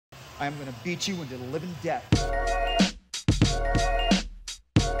I'm going to beat you into the living death.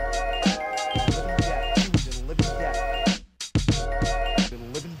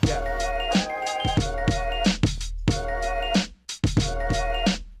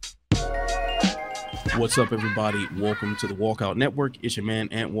 What's up, everybody? Welcome to the Walkout Network. It's your man,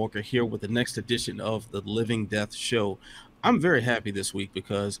 Ant Walker, here with the next edition of the Living Death Show. I'm very happy this week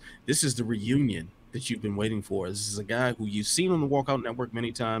because this is the reunion that you've been waiting for. This is a guy who you've seen on the Walkout Network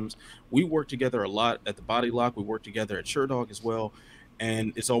many times. We work together a lot at the Body Lock. We work together at Sherdog as well.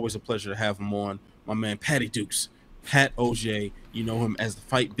 And it's always a pleasure to have him on. My man, Patty Dukes, Pat OJ. You know him as the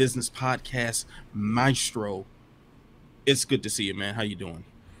Fight Business Podcast Maestro. It's good to see you, man. How you doing?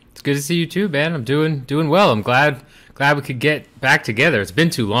 It's good to see you too, man. I'm doing well. I'm glad we could get back together. It's been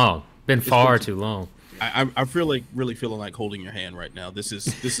too long. Been far too long. I feel like really feeling like holding your hand right now. This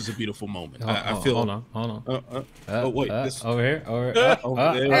is a beautiful moment. I feel. Hold on. Oh wait, this over here.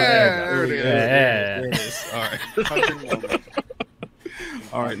 there it is. All right.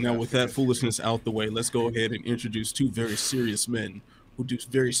 All right. Now with that foolishness out the way, let's go ahead and introduce two very serious men who do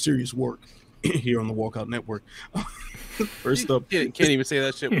very serious work here on the Walkout Network. First up, can't even say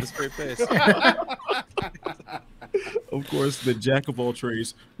that shit with a straight face. Of course, the jack of all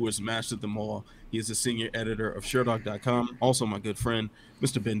trades who has mastered them all. He is the senior editor of Sherdog.com. Also, my good friend,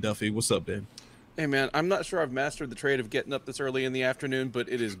 Mr. Ben Duffy. What's up, Ben? Hey, man, I'm not sure I've mastered the trade of getting up this early in the afternoon, but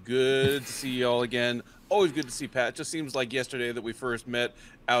it is good to see you all again. Always good to see Pat. It just seems like yesterday that we first met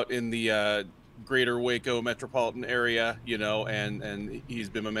out in the greater Waco metropolitan area, you know, and he's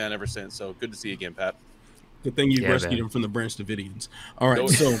been my man ever since. So good to see you again, Pat. Good thing you rescued him from the Branch Davidians. All right,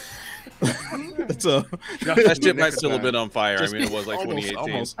 so that shit might still have been on fire. I mean, it was like 2018.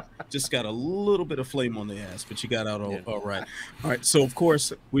 Almost just got a little bit of flame on the ass, but you got out all right. All right, so of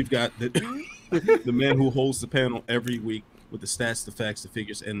course we've got the man who holds the panel every week with the stats, the facts, the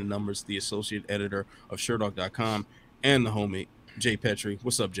figures, and the numbers, the associate editor of Sherdog.com, and the homie Jay Petrie.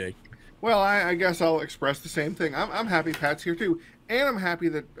 What's up, Jay? Well, I guess I'll express the same thing. I'm happy Pat's here too. And I'm happy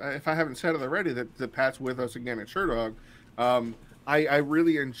that, if I haven't said it already, that Pat's with us again at Sherdog. I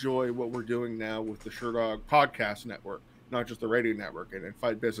really enjoy what we're doing now with the Sherdog podcast network, not just the radio network. And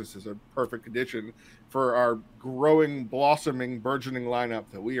Fight Business is a perfect addition for our growing, blossoming, burgeoning lineup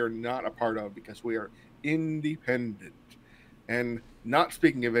that we are not a part of because we are independent. And not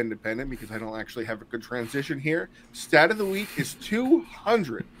speaking of independent, because I don't actually have a good transition here, stat of the week is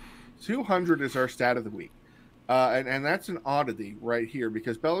 200. 200 is our stat of the week. And that's an oddity right here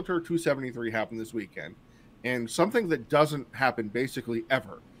because Bellator 273 happened this weekend. And something that doesn't happen basically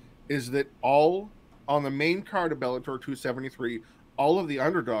ever is that all on the main card of Bellator 273, all of the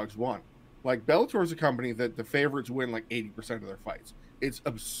underdogs won. Like Bellator is a company that the favorites win like 80% of their fights. It's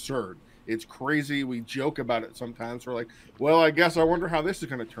absurd. It's crazy. We joke about it sometimes. We're like, well, I guess I wonder how this is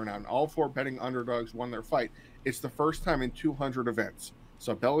going to turn out. And all four betting underdogs won their fight. It's the first time in 200 events.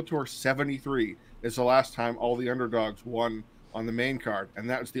 So Bellator 73 is the last time all the underdogs won on the main card, and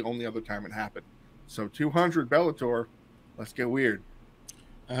that was the only other time it happened. So 200 Bellator, let's get weird.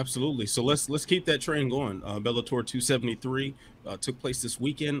 Absolutely. So let's keep that train going. Bellator 273 took place this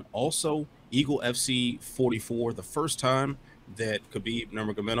weekend. Also, Eagle FC 44, the first time that Khabib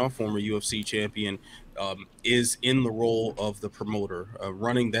Nurmagomedov, former UFC champion, is in the role of the promoter,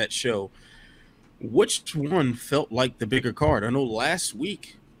 running that show. Which one felt like the bigger card? I know last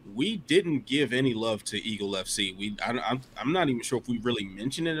week we didn't give any love to Eagle FC. I'm not even sure if we really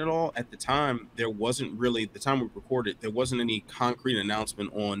mentioned it at all. At the time, there wasn't really, the time we recorded, there wasn't any concrete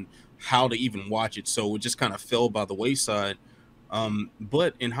announcement on how to even watch it. So it just kind of fell by the wayside.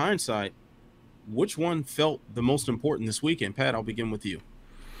 But in hindsight, which one felt the most important this weekend? Pat, I'll begin with you.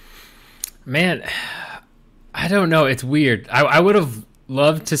 Man, I don't know. It's weird. I would have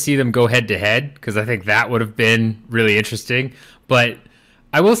loved to see them go head to head because I think that would have been really interesting. But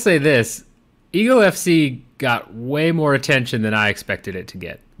I will say this, Eagle FC got way more attention than I expected it to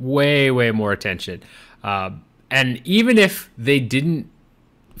get. Way more attention. And even if they didn't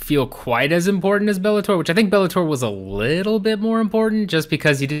feel quite as important as Bellator, which I think Bellator was a little bit more important just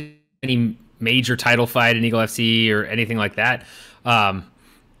because he didn't have any major title fight in Eagle FC or anything like that. I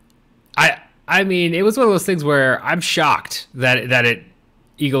mean, it was one of those things where I'm shocked that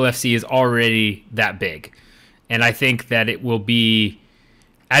Eagle FC is already that big. And I think that it will be,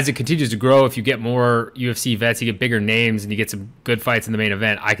 as it continues to grow, if you get more UFC vets, you get bigger names, and you get some good fights in the main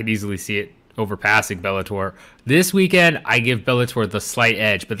event, I could easily see it overpassing Bellator. This weekend, I give Bellator the slight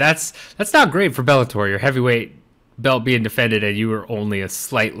edge, but that's not great for Bellator. Your heavyweight belt being defended, and you were only a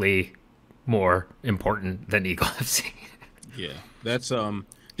slightly more important than Eagle FC. Yeah, that's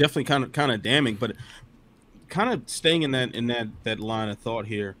definitely kind of damning, but kind of staying in that line of thought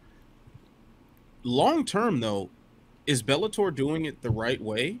here. long term, though, is Bellator doing it the right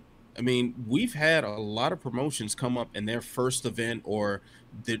way? I mean, we've had a lot of promotions come up in their first event or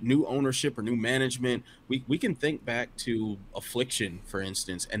the new ownership or new management. We can think back to Affliction, for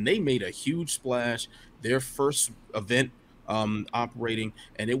instance, and they made a huge splash. Their first event operating,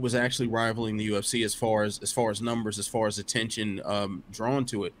 and it was actually rivaling the UFC as far as numbers, as far as attention drawn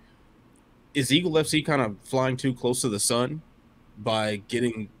to it. Is Eagle FC kind of flying too close to the sun by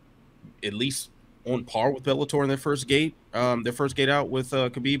getting at least on par with Bellator in their first gate out with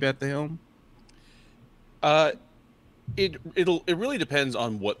Khabib at the helm? It really depends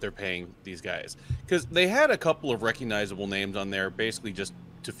on what they're paying these guys, because they had a couple of recognizable names on there, basically just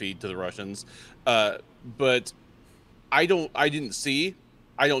to feed to the Russians. But I don't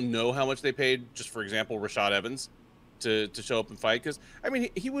know how much they paid, just for example, Rashad Evans to show up and fight, because I mean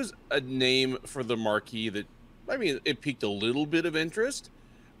he was a name for the marquee that, I mean, it piqued a little bit of interest,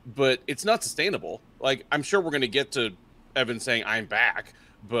 but it's not sustainable. Like, I'm sure we're going to get to Evans saying I'm back,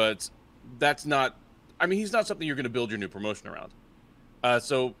 but that's not, I mean, he's not something you're going to build your new promotion around.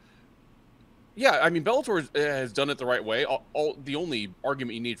 So yeah, I mean, Bellator has done it the right way. The only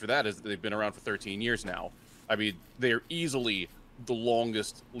argument you need for that is that they've been around for 13 years now. I mean, they're easily the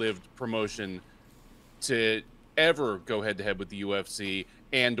longest lived promotion to ever go head to head with the UFC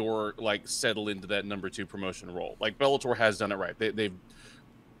and or like settle into that #2 promotion role. Like, Bellator has done it right. They've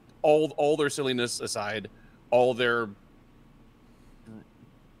all their silliness aside, all their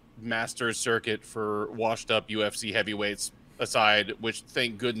Masters circuit for washed up UFC heavyweights aside, which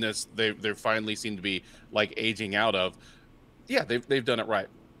thank goodness they finally seem to be like aging out of. Yeah, they've done it right.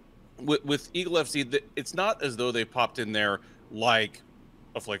 With Eagle FC, it's not as though they popped in there like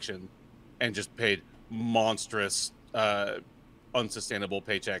Affliction and just paid monstrous unsustainable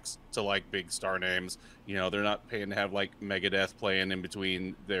paychecks to like big star names. You know, they're not paying to have like Megadeth playing in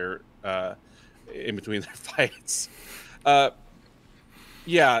between their fights.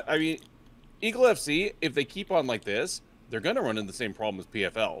 Yeah, I mean, Eagle FC, if they keep on like this, they're gonna run into the same problem as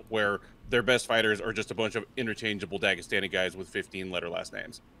PFL, where their best fighters are just a bunch of interchangeable Dagestani guys with 15-letter last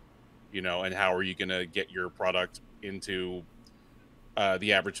names. You know, and how are you gonna get your product into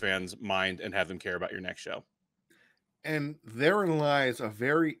the average fan's mind and have them care about your next show? And therein lies a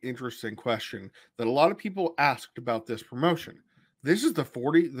very interesting question that a lot of people asked about this promotion. This is the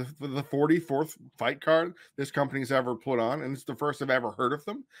 44th fight card this company's ever put on, and it's the first I've ever heard of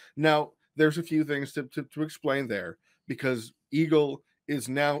them. Now, there's a few things to explain there, because Eagle is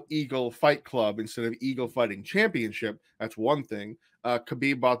now Eagle Fight Club instead of Eagle Fighting Championship. That's one thing.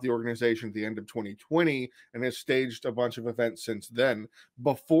 Khabib bought the organization at the end of 2020 and has staged a bunch of events since then.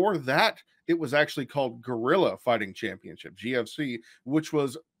 Before that, it was actually called Guerrilla Fighting Championship, GFC, which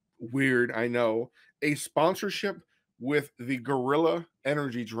was weird, I know, a sponsorship with the Gorilla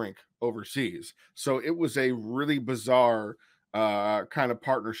energy drink overseas. So it was a really bizarre kind of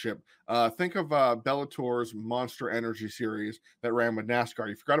partnership. Think of Bellator's Monster Energy series that ran with NASCAR.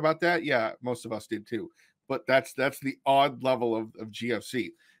 You forgot about that? Yeah, most of us did too. But that's the odd level of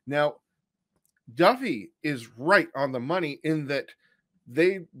GFC. Now, Duffy is right on the money in that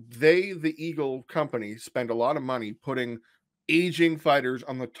the Eagle company, spend a lot of money putting aging fighters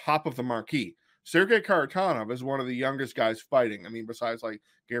on the top of the marquee. Sergey Karatanov is one of the youngest guys fighting. I mean, besides like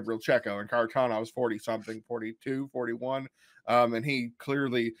Gabriel Checo, and Karatanov is 40-something, 42, 41. And he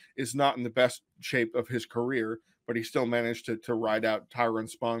clearly is not in the best shape of his career, but he still managed to ride out Tyrone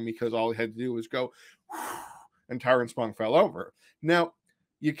Spong because all he had to do was go, and Tyrone Spong fell over. Now,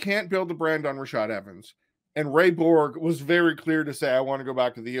 you can't build a brand on Rashad Evans. And Ray Borg was very clear to say, I want to go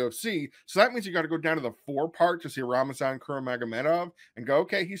back to the UFC. So that means you got to go down to the 4 part to see Ramazan Nurmagomedov and go,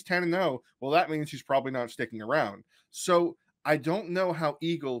 okay, he's 10-0. Well, that means he's probably not sticking around. So I don't know how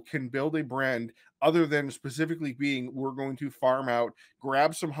Eagle can build a brand other than specifically being, we're going to farm out,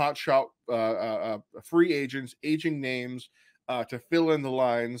 grab some hotshot free agents, aging names to fill in the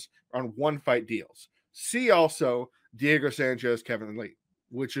lines on one fight deals. See also Diego Sanchez, Kevin Lee,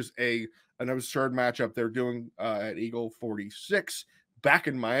 which is an absurd matchup they're doing at Eagle 46 back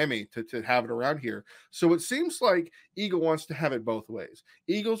in Miami to have it around here. So it seems like Eagle wants to have it both ways.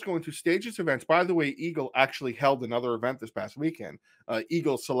 Eagle's going to stage its events. By the way, Eagle actually held another event this past weekend,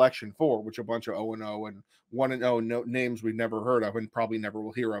 Eagle Selection 4, which a bunch of 0-0 and 1-0 names we've never heard of and probably never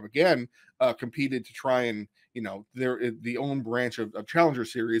will hear of again, competed to try and, you know, they're the own branch of Challenger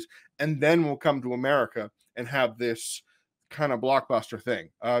Series, and then we'll come to America and have this kind of blockbuster thing.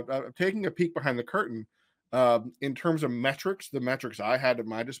 Taking a peek behind the curtain, in terms of metrics, the metrics I had at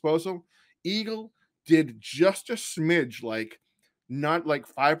my disposal, Eagle did just a smidge, like not like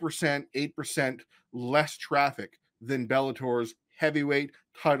 5%, 8% less traffic than Bellator's heavyweight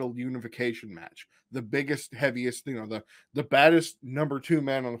title unification match. The biggest, heaviest, the baddest number 2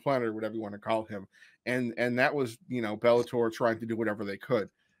 man on the planet, or whatever you want to call him. And that was, Bellator trying to do whatever they could.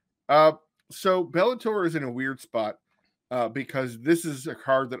 So Bellator is in a weird spot because this is a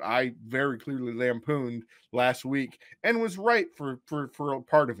card that I very clearly lampooned last week and was right for a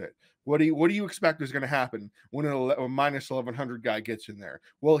part of it. What do you expect is going to happen when a minus 1100 guy gets in there?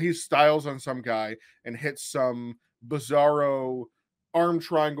 Well, he styles on some guy and hits some bizarro arm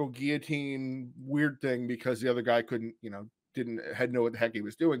triangle guillotine weird thing because the other guy couldn't, had know what the heck he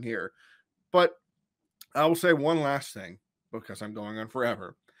was doing here. But I will say one last thing because I'm going on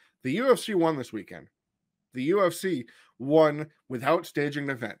forever. The UFC won this weekend. The UFC won without staging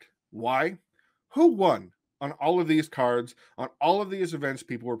an event. Why? Who won on all of these cards, on all of these events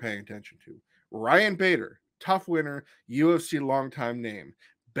people were paying attention to? Ryan Bader, tough winner, UFC longtime name.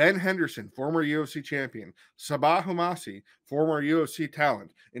 Ben Henderson, former UFC champion. Sabah Humasi, former UFC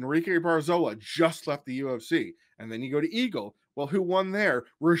talent. Enrique Barzola just left the UFC. And then you go to Eagle. Well, who won there?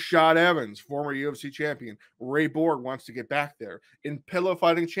 Rashad Evans, former UFC champion. Ray Borg wants to get back there. In pillow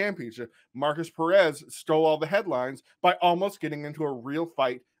fighting championship, Marcus Perez stole all the headlines by almost getting into a real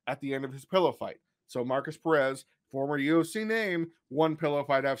fight at the end of his pillow fight. So Marcus Perez, former UFC name, won Pillow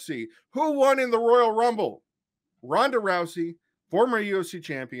Fight FC. Who won in the Royal Rumble? Ronda Rousey, former UFC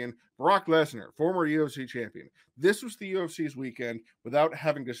champion. Brock Lesnar, former UFC champion. This was the UFC's weekend without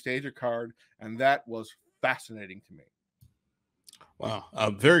having to stage a card, and that was fascinating to me. Wow,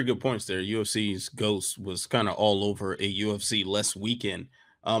 very good points there. UFC's ghost was kind of all over a UFC less weekend.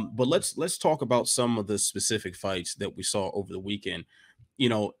 But let's talk about some of the specific fights that we saw over the weekend.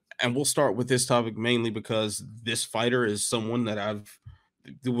 And we'll start with this topic mainly because this fighter is someone that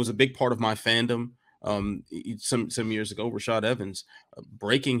it was a big part of my fandom some years ago. Rashad Evans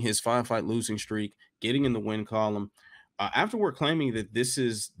breaking his 5-fight losing streak, getting in the win column. Afterward claiming that this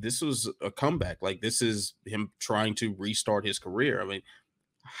was a comeback, like this is him trying to restart his career. I mean,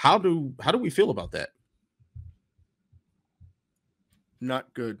 how do we feel about that?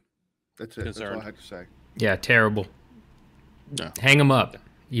 Not good. That's it. Concerned. That's all I had to say. Yeah, terrible. No. Hang him up.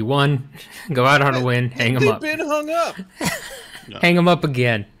 You won. Go out on a win. Hang him up. They've been hung up. No. Hang him up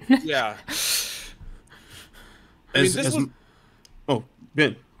again. Yeah. Oh,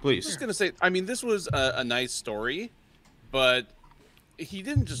 Ben, please. I was just gonna say. I mean, this was a nice story. But he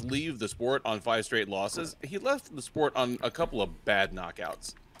didn't just leave the sport on 5 straight losses. He left the sport on a couple of bad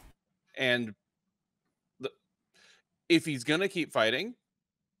knockouts. And if he's going to keep fighting,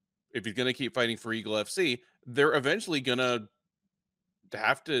 for Eagle FC, they're eventually going to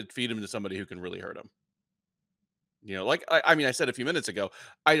have to feed him to somebody who can really hurt him. Like I said a few minutes ago,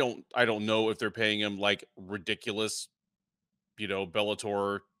 I don't know if they're paying him like ridiculous,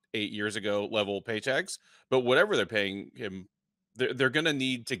 Bellator 8 years ago level paychecks, but whatever they're paying him, they're going to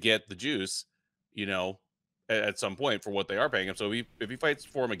need to get the juice, at some point for what they are paying him. So if he fights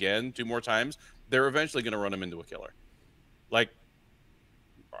for him again 2 more times, they're eventually going to run him into a killer. Like,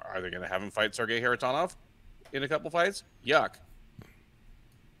 are they going to have him fight Sergey Haratonov in a couple fights? Yuck.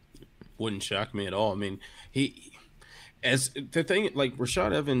 Wouldn't shock me at all. I mean,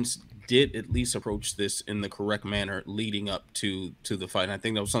 Rashad Evans did at least approach this in the correct manner leading up to the fight. And I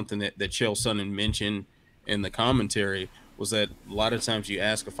think that was something that Chael Sonnen mentioned in the commentary, was that a lot of times you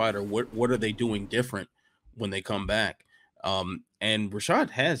ask a fighter, what are they doing different when they come back? And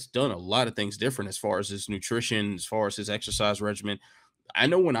Rashad has done a lot of things different as far as his nutrition, as far as his exercise regimen. I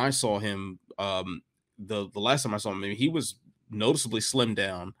know when I saw him, the last time I saw him, he was noticeably slimmed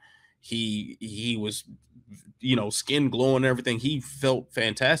down. He was, skin glowing and everything. He felt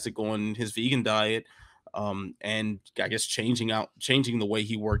fantastic on his vegan diet, and I guess changing the way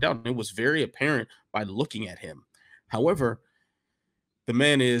he worked out. And it was very apparent by looking at him. However, the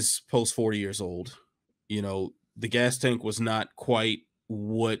man is post 40 years old. The gas tank was not quite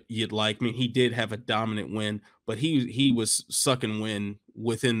what you'd like. I mean, he did have a dominant win, but he was sucking wind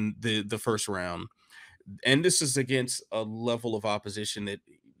within the first round. And this is against a level of opposition that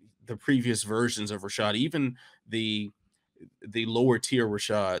the previous versions of Rashad, even the lower tier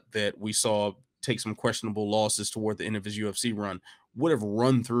Rashad that we saw take some questionable losses toward the end of his UFC run, would have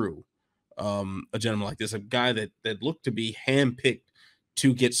run through a gentleman like this, a guy that looked to be handpicked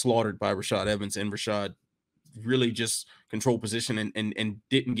to get slaughtered by Rashad Evans. And Rashad really just controlled position and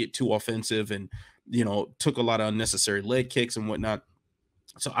didn't get too offensive, and took a lot of unnecessary leg kicks and whatnot.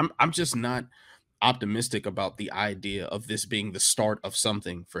 So I'm just not optimistic about the idea of this being the start of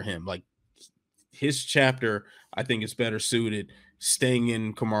something for him. Like, his chapter, I think, is better suited staying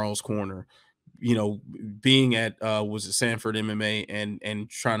in Kamaru's corner, being at was it Sanford MMA and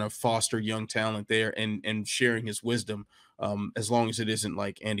trying to foster young talent there and sharing his wisdom as long as it isn't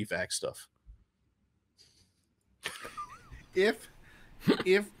like anti-vax stuff. If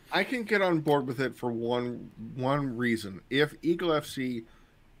I can get on board with it for one reason, if Eagle FC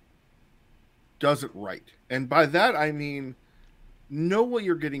does it right, and by that I mean know what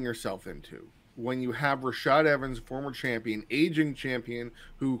you're getting yourself into. When you have Rashad Evans, former champion, aging champion,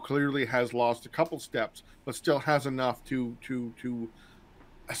 who clearly has lost a couple steps, but still has enough to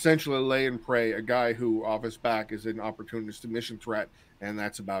essentially lay and pray a guy who off his back is an opportunist submission threat, and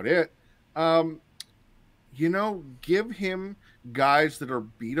that's about it. You know, give him guys that are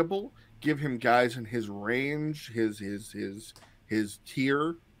beatable. Give him guys in his range, his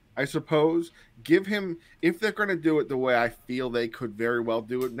tier, I suppose. Give him, if they're going to do it the way I feel they could very well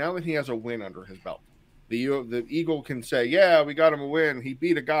do it, now that he has a win under his belt. The Eagle can say, yeah, we got him a win. He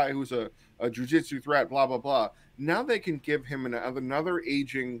beat a guy who's a jiu-jitsu threat, blah, blah, blah. Now they can give him another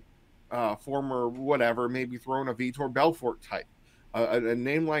aging former whatever, maybe throw in a Vitor Belfort type. A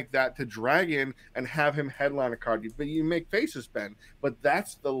name like that to drag in and have him headline a card. But you make faces, Ben. But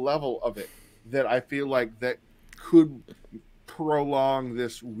that's the level of it that I feel like that could prolong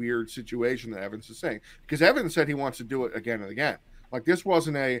this weird situation that Evans is saying. Because Evans said he wants to do it again and again. Like, this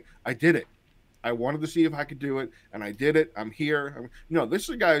wasn't I did it. I wanted to see if I could do it, and I did it. I'm here. No, this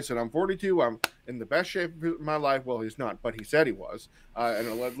is a guy who said, I'm 42. I'm in the best shape of my life. Well, he's not, but he said he was.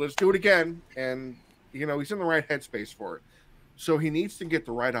 And let's do it again. And, you know, he's in the right headspace for it. So he needs to get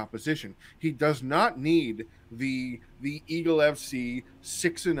the right opposition. He does not need the Eagle FC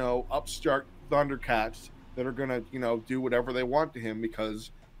 6-0 upstart Thundercats that are going to, you know, do whatever they want to him because,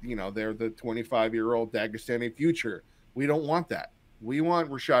 you know, they're the 25-year-old Dagestani future. We don't want that. We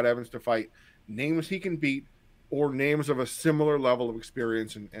want Rashad Evans to fight names he can beat or names of a similar level of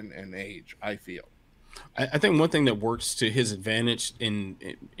experience and age, I feel. I think one thing that works to his advantage in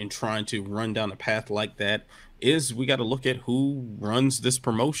trying to run down a path like that is we got to look at who runs this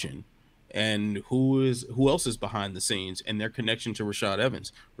promotion and who else is behind the scenes and their connection to Rashad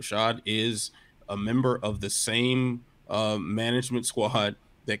Evans. Rashad is a member of the same management squad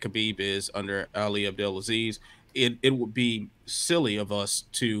that Khabib is under Ali Abdelaziz. It would be silly of us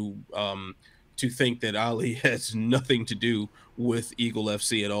to think that Ali has nothing to do with Eagle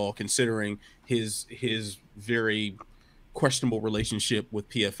FC at all, considering his very questionable relationship with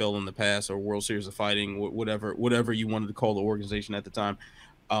PFL in the past, or World Series of Fighting, whatever you wanted to call the organization at the time.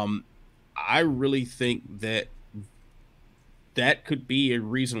 I really think that could be a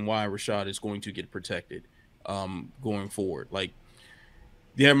reason why Rashad is going to get protected going forward. Like,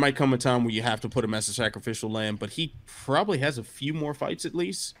 there might come a time where you have to put him as a sacrificial lamb, but he probably has a few more fights at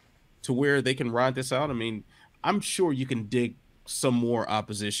least to where they can ride this out. I mean, I'm sure you can dig some more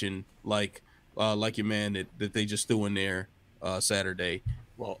opposition like your man that they just threw in there Saturday.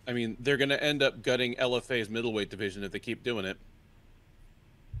 Well, I mean, they're going to end up gutting LFA's middleweight division if they keep doing it.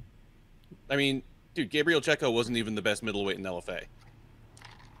 I mean, dude, Gabriel Checo wasn't even the best middleweight in LFA.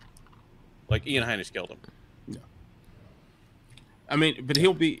 Like, Ian Heinisch killed him. Yeah. I mean, but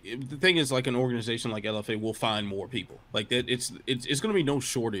he'll be. The thing is, like, an organization like LFA will find more people. Like that, it's going to be no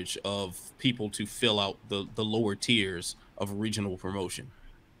shortage of people to fill out the lower tiers of a regional promotion.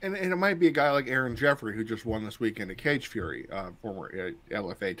 And it might be a guy like Aaron Jeffrey, who just won this weekend at Cage Fury, former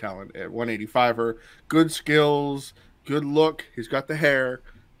LFA talent at 185er. Good skills, good look. He's got the hair,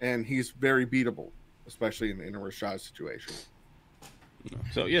 and he's very beatable, especially in a Rashad situation.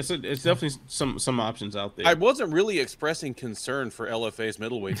 So yes, it's definitely some options out there. I wasn't really expressing concern for LFA's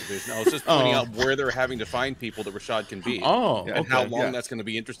middleweight division. I was just pointing out where they're having to find people that Rashad can beat. And how long that's going to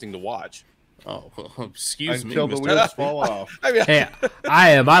be interesting to watch. Oh, excuse me, until the wheels fall off. I mean, Hey,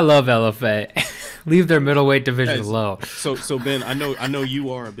 I love LFA. Leave their middleweight division alone. So Ben, I know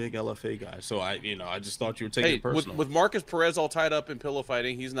you are a big LFA guy. So I just thought you were taking it personal. With Marcus Perez all tied up in pillow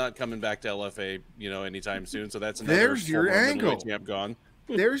fighting, he's not coming back to LFA, anytime soon. So that's another. There's your angle. Champ gone.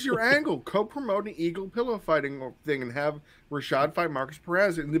 There's your angle. Co-promoting Eagle pillow fighting thing and have Rashad fight Marcus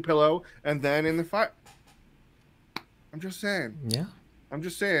Perez in the pillow and then in the fight. I'm just saying. Yeah. I'm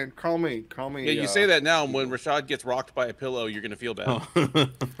just saying. Call me. Yeah, you say that now, and when Rashad gets rocked by a pillow, you're gonna feel bad.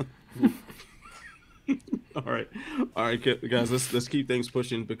 All right, guys. Let's keep things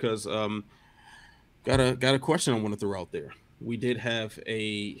pushing because got a question I want to throw out there. We did have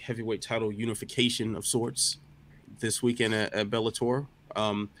a heavyweight title unification of sorts this weekend at Bellator.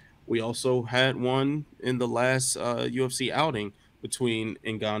 We also had one in the last UFC outing between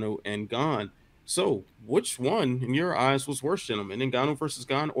Ngannou and Gane. So, which one, in your eyes, was worse, gentlemen? Ngannou versus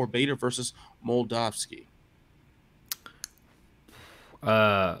Gane or Bader versus Moldavsky?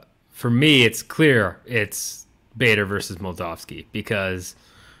 For me, it's clear it's Bader versus Moldavsky because,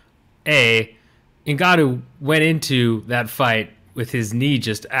 A, Ngannou went into that fight with his knee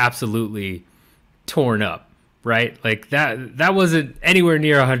just absolutely torn up, right? Like that wasn't anywhere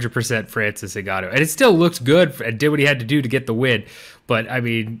near 100% Francis Ngannou. And it still looked good and did what he had to do to get the win, but I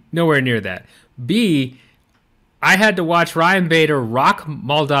mean, nowhere near that. B, I had to watch Ryan Bader rock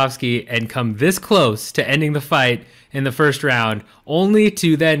Moldavsky and come this close to ending the fight in the first round, only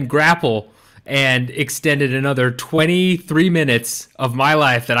to then grapple and extended another 23 minutes of my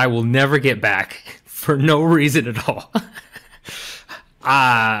life that I will never get back for no reason at all.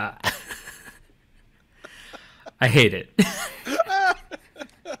 I hate it.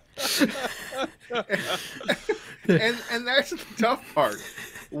 and that's the tough part.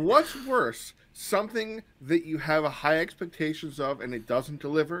 What's worse? Something that you have a high expectations of and it doesn't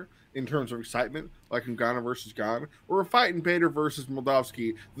deliver in terms of excitement, like in Ghana versus Ghana, or a fight in Bader versus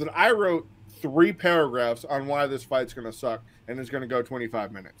Moldavsky that I wrote 3 paragraphs on why this fight's going to suck and is going to go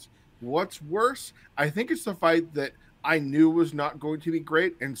 25 minutes. What's worse? I think it's the fight that I knew was not going to be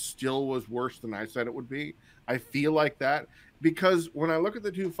great and still was worse than I said it would be. I feel like that because when I look at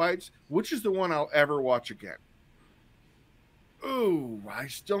the 2 fights, which is the one I'll ever watch again? Ooh, I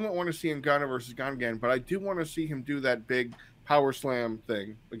still don't want to see him Ghana versus Ghana again, but I do want to see him do that big power slam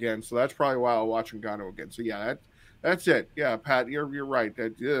thing again. So that's probably why I'll watch Ghana again. So yeah, that's it. Yeah, Pat, you're right.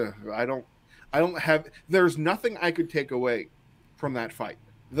 That I don't have. There's nothing I could take away from that fight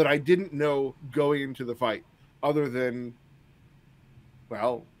that I didn't know going into the fight, other than,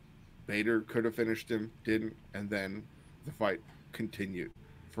 well, Bader could have finished him, didn't, and then the fight continued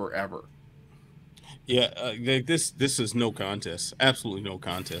forever. Yeah, this is no contest. Absolutely no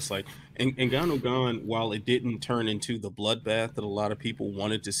contest. Like Ngannou gone, while it didn't turn into the bloodbath that a lot of people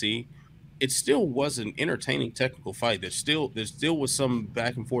wanted to see, it still was an entertaining technical fight. There still was some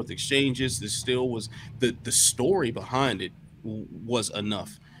back and forth exchanges. There still was the story behind it was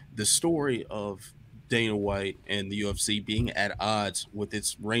enough. The story of Dana White and the UFC being at odds with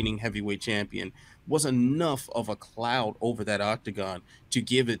its reigning heavyweight champion was enough of a cloud over that octagon to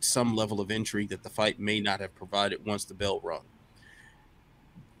give it some level of intrigue that the fight may not have provided once the bell rung.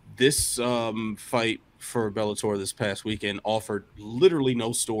 This fight for Bellator this past weekend offered literally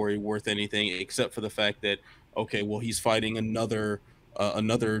no story worth anything except for the fact that, okay, well, he's fighting another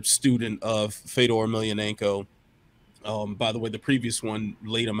student of Fedor Emelianenko. By the way, the previous one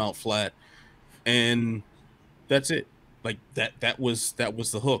laid him out flat, and that's it. Like that was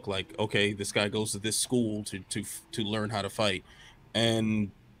the hook. Like, okay, this guy goes to this school to learn how to fight, and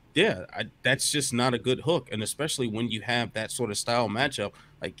yeah, that's just not a good hook. And especially when you have that sort of style matchup,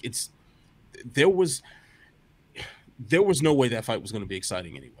 like there was no way that fight was going to be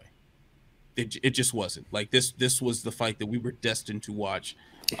exciting anyway. It just wasn't. Like this was the fight that we were destined to watch.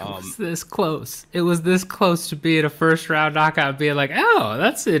 It was this close. It was this close to being a first round knockout, being like, oh,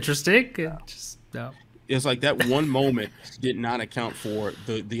 that's interesting. Just no. It's like that one moment did not account for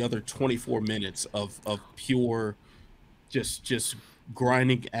the other 24 minutes of pure just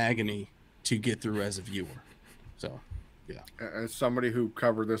grinding agony to get through as a viewer. So, yeah. As somebody who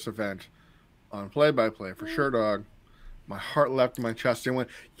covered this event on play-by-play for Sherdog, my heart leapt in my chest and went,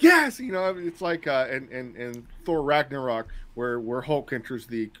 yes! You know, it's like in Thor Ragnarok where Hulk enters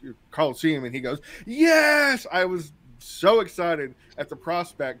the Coliseum and he goes, yes! I was so excited at the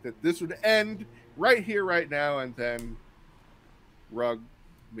prospect that this would end right here, right now, and then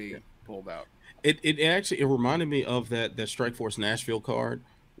pulled out. It actually reminded me of that Strikeforce Nashville card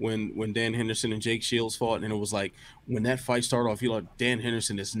when Dan Henderson and Jake Shields fought, and it was like when that fight started off, you like Dan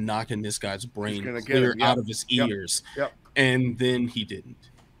Henderson is knocking this guy's brain clear out of his ears, and then he didn't.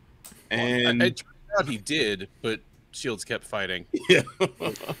 And it turned out he did, but Shields kept fighting. Yeah.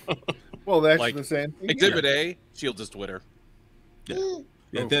 Well, that's like, the same thing. Exhibit A, Shields is Twitter.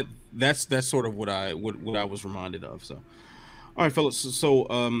 Yeah, that's sort of what I was reminded of. So, all right, fellas. So,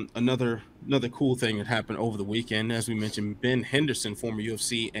 another cool thing that happened over the weekend, as we mentioned, Ben Henderson, former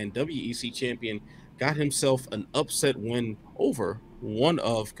UFC and WEC champion, got himself an upset win over one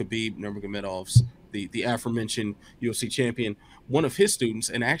of Khabib Nurmagomedov's, the aforementioned UFC champion, one of his students,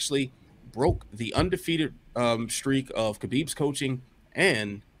 and actually broke the undefeated streak of Khabib's coaching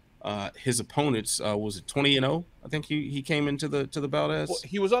and his opponents. Was it 20-0? I think he came into the bout as. Well,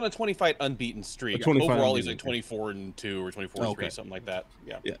 he was on a 20-fight unbeaten streak. Overall, he's like 24-2 or 24-3, something like that.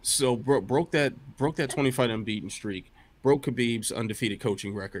 Yeah. So broke that 20-fight unbeaten streak. Broke Khabib's undefeated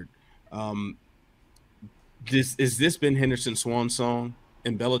coaching record. Is this Ben Henderson's swan song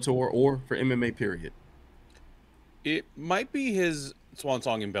in Bellator or for MMA period? It might be his swan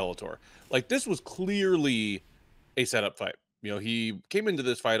song in Bellator. Like, this was clearly a setup fight. You know, he came into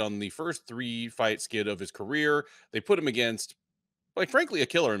this fight on the first 3-fight skid of his career. They put him against, like, frankly, a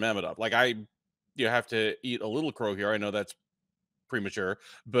killer in Mamedov. Like, have to eat a little crow here. I know that's premature,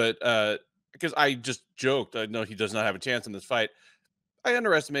 but because I just joked, I know he does not have a chance in this fight. I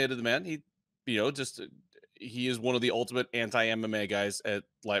underestimated the man. He, he is one of the ultimate anti-MMA guys at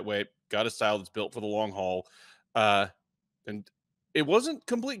lightweight. Got a style that's built for the long haul, and it wasn't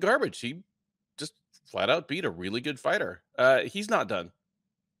complete garbage. He just flat out beat a really good fighter. He's not done,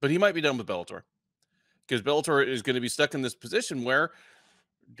 but he might be done with Bellator, because Bellator is going to be stuck in this position where,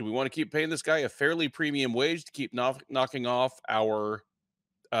 do we want to keep paying this guy a fairly premium wage to keep knocking off our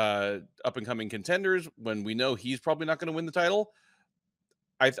up and coming contenders when we know he's probably not going to win the title?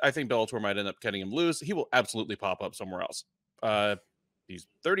 I think Bellator might end up cutting him loose. He will absolutely pop up somewhere else. He's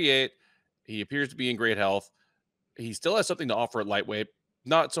 38. He appears to be in great health. He still has something to offer at lightweight,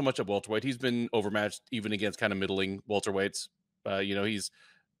 not so much at welterweight. He's been overmatched even against kind of middling welterweights.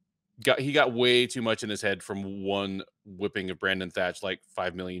 He got way too much in his head from one whipping of Brandon Thatch like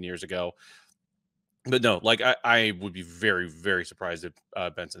 5 million years ago. But no, like I would be very, very surprised if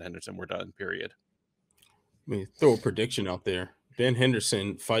Benson Henderson were done, period. I mean, throw a prediction out there. Ben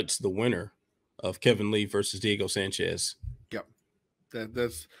Henderson fights the winner of Kevin Lee versus Diego Sanchez. Yep.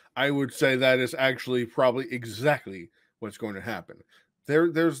 That's I would say that is actually probably exactly what's going to happen.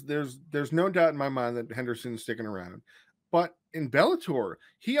 There's no doubt in my mind that Henderson's sticking around. But in Bellator,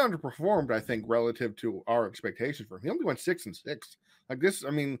 he underperformed, I think, relative to our expectations for him. He only went 6-6. Like this, I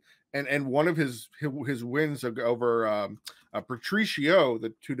mean, and one of his wins over Patricio,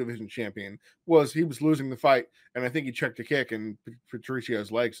 the 2-division champion, was he was losing the fight, and I think he checked a kick, and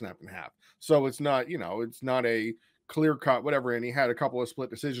Patricio's leg snapped in half. So it's not, it's not a clear cut, whatever. And he had a couple of split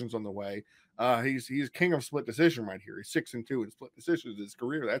decisions on the way. He's king of split decision right here. He's 6-2 in split decisions in his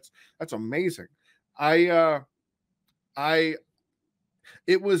career. That's amazing.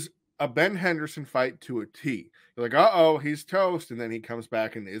 It was a Ben Henderson fight to a T. You're like, uh-oh, he's toast, and then he comes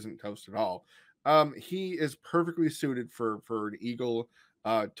back and isn't toast at all. He is perfectly suited for an Eagle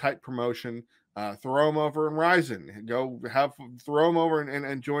type promotion. Throw him over and Ryzen. Throw him over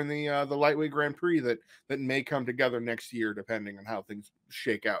and join the lightweight Grand Prix that may come together next year, depending on how things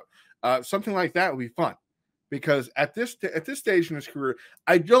shake out. Something like that would be fun. Because at this stage in his career,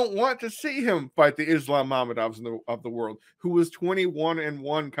 I don't want to see him fight the Islam Mamedovs of the world, who was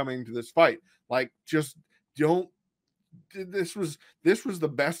 21-1 coming to this fight. Like, just don't. This was the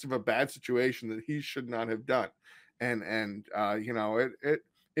best of a bad situation that he should not have done, and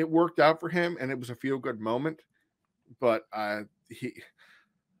it worked out for him, and it was a feel good moment. But I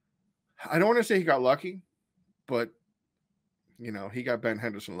don't want to say he got lucky, but he got Ben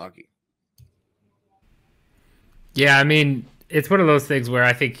Henderson lucky. Yeah, I mean, it's one of those things where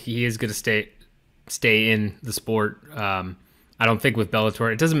I think he is going to stay in the sport. I don't think with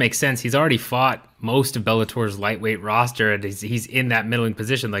Bellator, it doesn't make sense. He's already fought most of Bellator's lightweight roster, and he's in that middling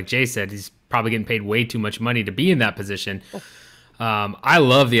position. Like Jay said, he's probably getting paid way too much money to be in that position. I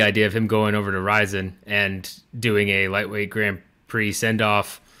love the idea of him going over to Ryzen and doing a lightweight Grand Prix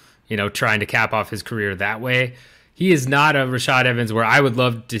send-off, trying to cap off his career that way. He is not a Rashad Evans where I would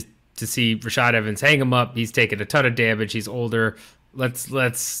love to see Rashad Evans hang him up. He's taken a ton of damage. He's older.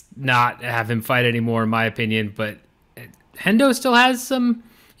 Let's not have him fight anymore, in my opinion. But Hendo still has some,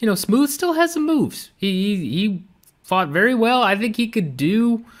 Smooth still has some moves. He fought very well. I think he could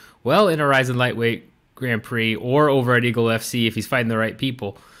do well in a Ryzen lightweight Grand Prix or over at Eagle FC if he's fighting the right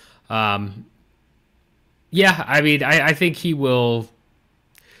people. I mean, I think he will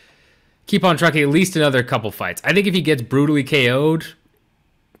keep on trucking at least another couple fights. I think if he gets brutally KO'd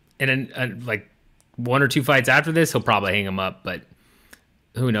and like 1 or 2 fights after this, he'll probably hang him up, but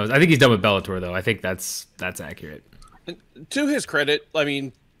who knows? I think he's done with Bellator, though. I think that's accurate. And to his credit, I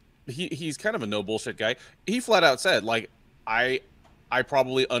mean, he's kind of a no bullshit guy. He flat out said, like, I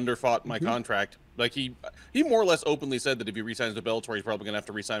probably underfought my contract. Like he more or less openly said that if he resigns to Bellator, he's probably gonna have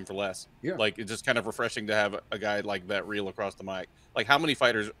to resign for less. Yeah. Like, it's just kind of refreshing to have a guy like that real across the mic. Like, how many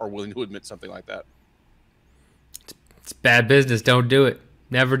fighters are willing to admit something like that? It's bad business. Don't do it.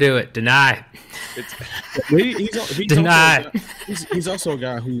 Never do it. Deny. Deny. He's also a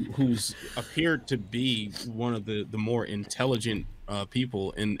guy who's appeared to be one of the more intelligent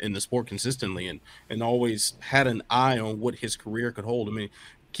people in the sport consistently, and always had an eye on what his career could hold. I mean,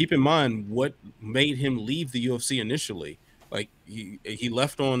 keep in mind what made him leave the UFC initially. Like he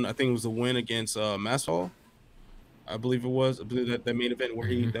left on, I think it was the win against Masvidal. I believe it was. I believe that main event where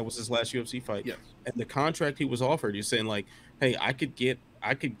that was his last UFC fight. Yes. And the contract he was offered, he's saying like, hey, I could get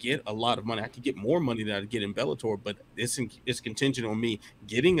a lot of money. I could get more money than I'd get in Bellator, but it's contingent on me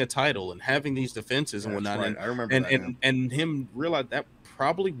getting a title and having these defenses and whatnot. Right. I remember that, and him realized that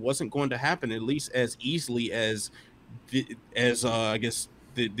probably wasn't going to happen, at least as easily as I guess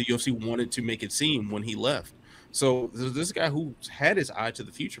the UFC wanted to make it seem when he left. So this guy who had his eye to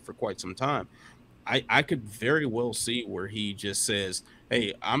the future for quite some time. I could very well see where he just says,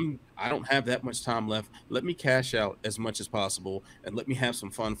 "Hey, I don't have that much time left. Let me cash out as much as possible, and let me have some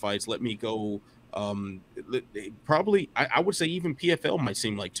fun fights. Let me go." Probably, I would say even PFL might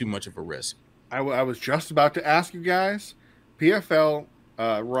seem like too much of a risk. I was just about to ask you guys. PFL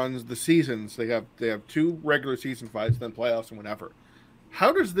runs the seasons. They have 2 regular season fights, then playoffs and whatever.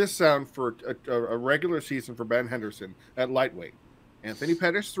 How does this sound for a regular season for Ben Henderson at lightweight? Anthony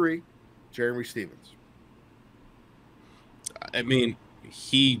Pettis 3, Jeremy Stevens. I mean,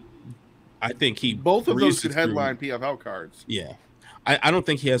 I think he both of those could through, headline PFL cards. Yeah, I don't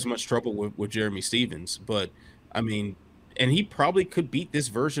think he has much trouble with Jeremy Stevens, but I mean, and he probably could beat this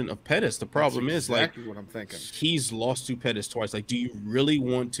version of Pettis. The problem That's is exactly what I'm thinking. He's lost to Pettis twice. Like, do you really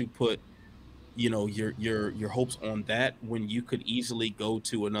want to put, your hopes on that when you could easily go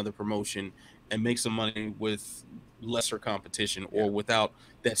to another promotion and make some money with lesser competition or without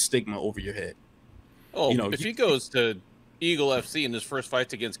that stigma over your head? Oh, if he goes to Eagle FC in his first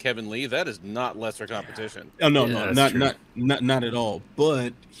fight against Kevin Lee, that is not lesser competition. Oh no, not at all.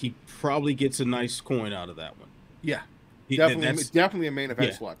 But he probably gets a nice coin out of that one. Yeah, definitely a main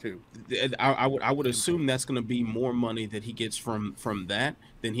event slot too. I would assume that's going to be more money that he gets from that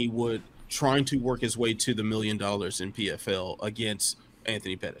than he would trying to work his way to the $1 million in PFL against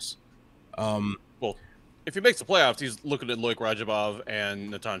Anthony Pettis. Well, if he makes the playoffs, he's looking at Loic Rajabov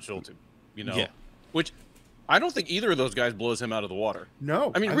and Natan Schulte, which I don't think either of those guys blows him out of the water.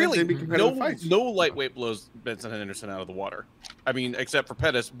 No, I mean, really, no lightweight blows Benson Henderson out of the water. I mean, except for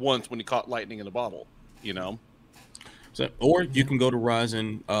Pettis once when he caught lightning in a bottle, So, or you can go to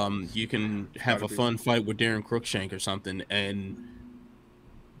Ryzen, you can have a fun fight with Darren Cruikshank or something, and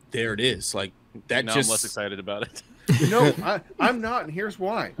there it is. Like that. Now I'm less excited about it. No, I'm not, and here's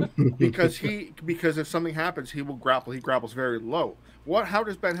why. Because if something happens, he will grapple. He grapples very low. How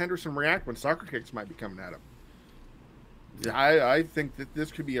does Ben Henderson react when soccer kicks might be coming at him? I think that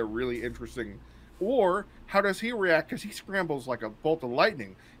this could be a really interesting. Or how does he react? Because he scrambles like a bolt of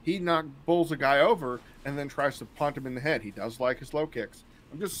lightning. He bowls a guy over and then tries to punt him in the head. He does like his low kicks.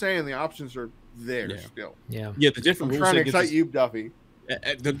 I'm just saying the options are there still. Yeah. The different. I'm trying to excite you, Duffy.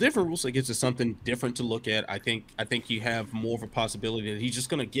 The different rules that gives us something different to look at. I think you have more of a possibility that he's just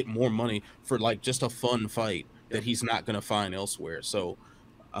going to get more money for like just a fun fight that he's not going to find elsewhere. So,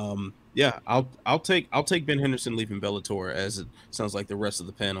 I'll take Ben Henderson leaving Bellator, as it sounds like the rest of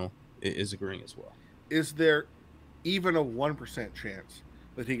the panel is agreeing as well. Is there even a 1% chance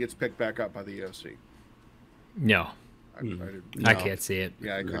that he gets picked back up by the UFC? No, I can't see it.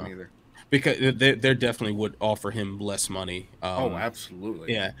 Yeah, I couldn't either. Because they definitely would offer him less money.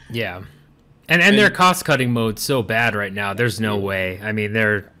 Absolutely. Yeah. And their cost cutting mode's so bad right now. There's no way. I mean,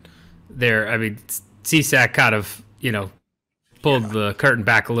 CSAC kind of, pulled the curtain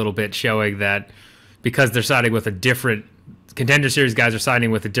back a little bit, showing that because they're signing with a different Contender Series guys are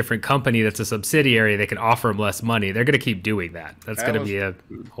signing with a different company that's a subsidiary, they can offer them less money. They're going to keep doing that. That's going to be a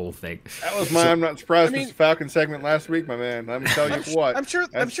whole thing. That was I'm not surprised. This Falcon segment last week, my man. Let me tell you what. I'm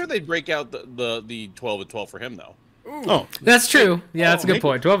sure they'd break out the 12-12 for him though. Ooh. Oh, that's true. Yeah, that's a good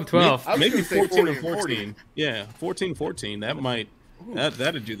point. 12-12. Maybe 14-14. Yeah, 14-14. That might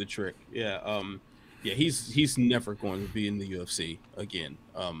that'd do the trick. Yeah. He's never going to be in the UFC again.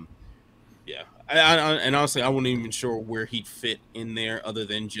 Yeah, and honestly, I wasn't even sure where he'd fit in there, other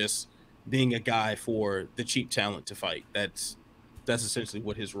than just being a guy for the cheap talent to fight. That's essentially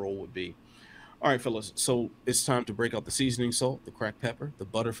what his role would be. All right, fellas. So it's time to break out the seasoning salt, the cracked pepper, the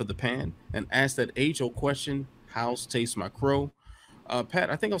butter for the pan, and ask that age-old question: how's Taste My Crow? Pat,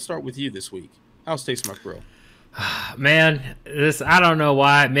 I think I'll start with you this week. How's Taste My Crow? Man, I don't know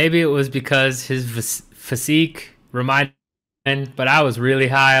why. Maybe it was because his physique reminded. But I was really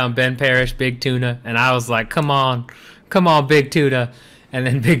high on Ben Parrish, Big Tuna, and I was like, come on, Big Tuna. And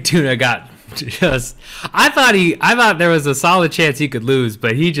then Big Tuna got I thought there was a solid chance he could lose,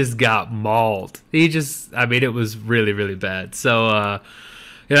 but he just got mauled. It was really, really bad. So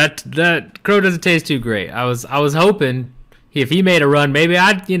that Crow doesn't taste too great. I was hoping if he made a run, maybe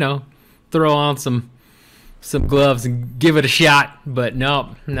I'd, throw on some gloves and give it a shot. But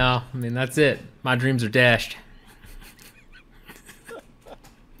no, that's it. My dreams are dashed.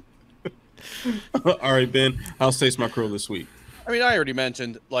 All right, Ben, how's Taste My Crow this week? I mean, I already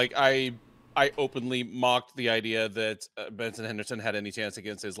mentioned, like, I openly mocked the idea that Benson Henderson had any chance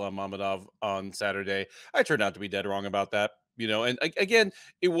against Islam Mamedov on Saturday. I turned out to be dead wrong about that, and again,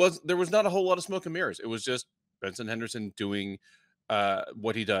 there was not a whole lot of smoke and mirrors. It was just Benson Henderson doing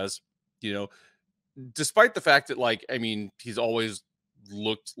what he does, despite the fact that, he's always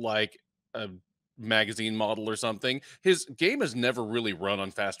looked like a magazine model or something. His game has never really run on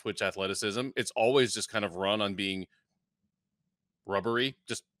fast twitch athleticism. It's always just kind of run on being rubbery.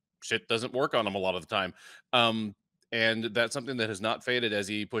 Just shit doesn't work on him a lot of the time. And that's something that has not faded as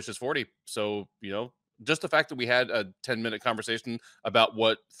he pushes 40. So, just the fact that we had a 10-minute conversation about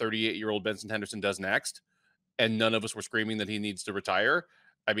what 38-year-old Benson Henderson does next, and none of us were screaming that he needs to retire.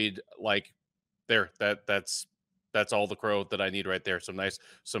 I mean, like, that's all the crow that I need right there. Some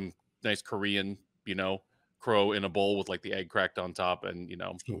nice Korean, crow in a bowl with like the egg cracked on top, and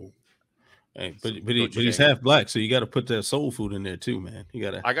Hey, but he's half black, so you got to put that soul food in there too, man. You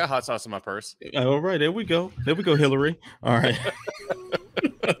got to. I got hot sauce in my purse. All right, there we go, Hillary. All right,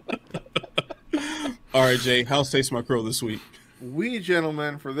 all right, Jay. How's Taste My Crow this week? We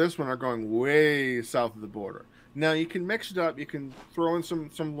gentlemen for this one are going way south of the border. Now you can mix it up. You can throw in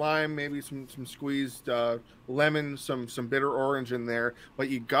some lime, maybe some squeezed lemon, some bitter orange in there. But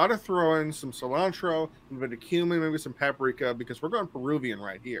you got to throw in some cilantro, a bit of cumin, maybe some paprika, because we're going Peruvian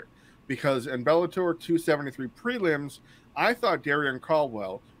right here. Because in Bellator 273 prelims, I thought Darian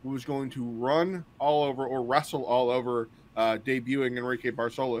Caldwell was going to run all over or wrestle all over debuting Enrique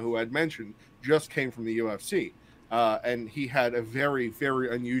Barzola, who I'd mentioned just came from the UFC. And he had a very,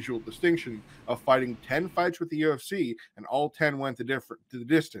 very unusual distinction of fighting 10 fights with the UFC, and all 10 went to the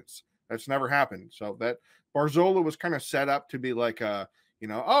distance. That's never happened. So that Barzola was kind of set up to be like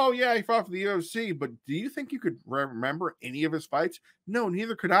oh yeah, he fought for the UFC, but do you think you could remember any of his fights? No,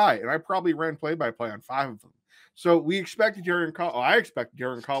 neither could I, and I probably ran play-by-play on 5 of them. So I expected Darian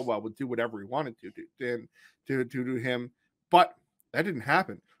Caldwell would do whatever he wanted to do him, but that didn't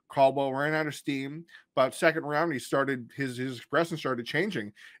happen. Caldwell ran out of steam. About second round, he started his expression started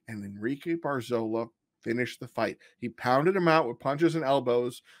changing, and Enrique Barzola finished the fight. He pounded him out with punches and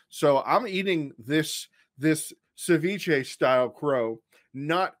elbows. So I'm eating this ceviche style crow,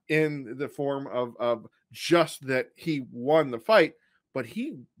 not in the form of just that he won the fight, but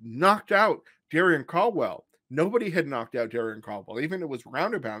he knocked out Darian Caldwell. Nobody had knocked out Darian Caldwell, even if it was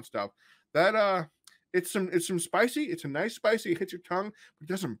roundabout stuff. That it's some spicy. It's a nice spicy. It hits your tongue, but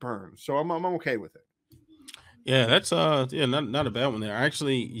it doesn't burn. So I'm okay with it. Yeah, that's not a bad one there.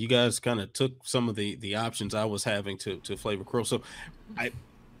 Actually, you guys kind of took some of the options I was having to flavor crow. So I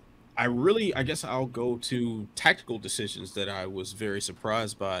guess I'll go to tactical decisions that I was very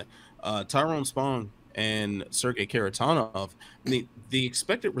surprised by. Tyrone Spong and Sergey Karatanov. The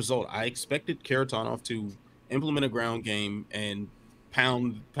expected result, I expected Karatanov to implement a ground game and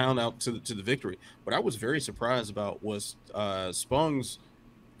pound out to the victory. What I was very surprised about was Spong's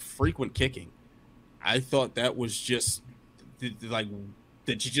frequent kicking. I thought that was just like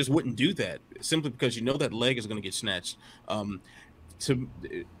that you just wouldn't do that simply because that leg is going to get snatched. Am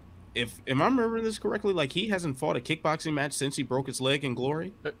I remembering this correctly? Like, he hasn't fought a kickboxing match since he broke his leg in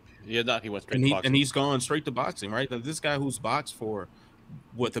Glory. Yeah, he went straight to boxing. And he's gone straight to boxing, right? This guy who's boxed for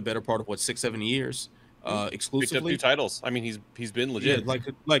the better part of 6-7 years, exclusively. Picked up 2 titles. I mean, he's been legit, yeah,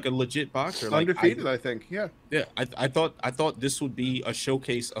 like a legit boxer, undefeated. I think, yeah. I thought this would be a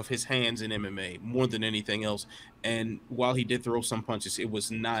showcase of his hands in MMA more than anything else. And while he did throw some punches, it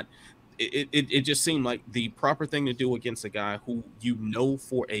was not. It just seemed like the proper thing to do against a guy who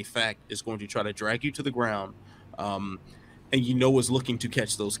for a fact is going to try to drag you to the ground, and is looking to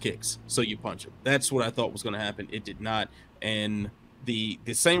catch those kicks. So you punch him. That's what I thought was going to happen. It did not, and the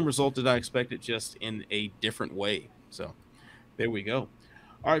same result that I expected, just in a different way. So there we go.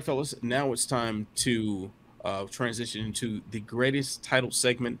 All right, fellas. Now it's time to transition into the greatest title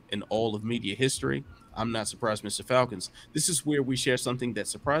segment in all of media history. I'm Not Surprised, Mr. Falcons. This is where we share something that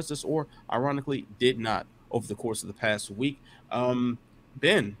surprised us or ironically did not over the course of the past week.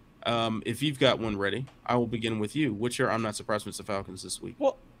 Ben, if you've got one ready, I will begin with you. What's your I'm Not Surprised, Mr. Falcons this week?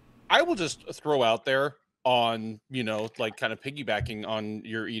 Well, I will just throw out there on, like kind of piggybacking on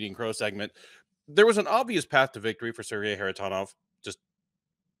your eating crow segment. There was an obvious path to victory for Sergey Kharitonov. Just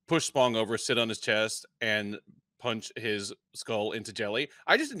push Spong over, sit on his chest, and punch his skull into jelly.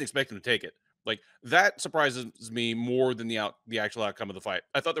 I just didn't expect him to take it. Like, that surprises me more than the actual outcome of the fight.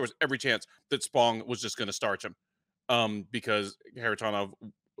 I thought there was every chance that Spong was just going to starch him, because Kharitonov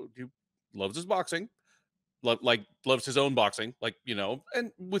loves his boxing, loves his own boxing,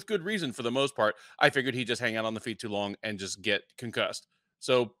 and with good reason for the most part. I figured he'd just hang out on the feet too long and just get concussed.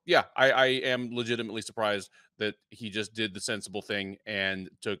 So yeah, I am legitimately surprised that he just did the sensible thing and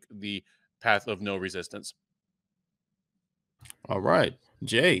took the path of no resistance. All right,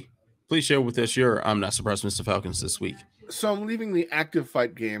 Jay, please share with us your I'm Not Surprised, Mr. Falcons this week. So I'm leaving the active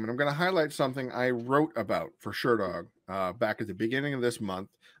fight game, and I'm going to highlight something I wrote about for Sherdog back at the beginning of this month.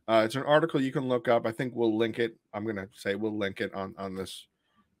 It's an article you can look up. I think we'll link it. I'm going to say we'll link it on this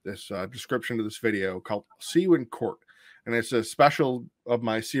description of this video, called "See You in Court," and it's a special of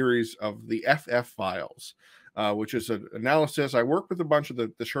my series of the FF Files, which is an analysis. I work with a bunch of the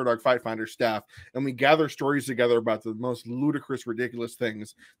Sherdog Fight Finder staff, and we gather stories together about the most ludicrous, ridiculous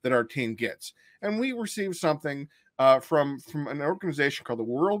things that our team gets. And we received something from an organization called the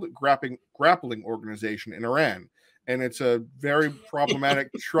World Grappling Organization in Iran, and it's a very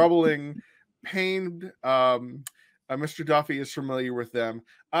problematic, troubling, pained. Mr. Duffy is familiar with them.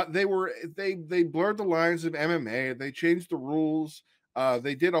 They blurred the lines of MMA. They changed the rules.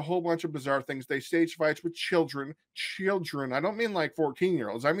 They did a whole bunch of bizarre things. They staged fights with children. I don't mean like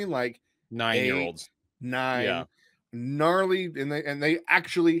 14-year-olds. I mean like 9-year-olds. 9. Yeah. Gnarly. And they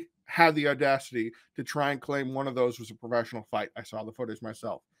actually had the audacity to try and claim one of those was a professional fight. I saw the footage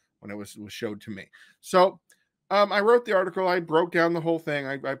myself when it was showed to me. So I wrote the article. I broke down the whole thing.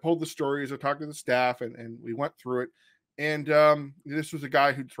 I pulled the stories. I talked to the staff, and we went through it. And this was a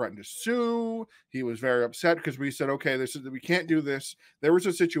guy who threatened to sue. He was very upset because we said, okay, we can't do this. There was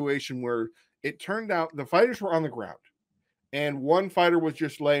a situation where it turned out the fighters were on the ground, and one fighter was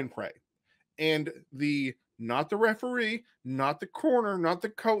just laying prey. And not the referee, not the corner, not the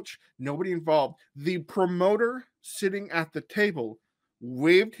coach, nobody involved. The promoter sitting at the table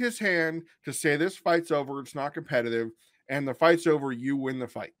waved his hand to say, this fight's over, it's not competitive, and the fight's over, you win the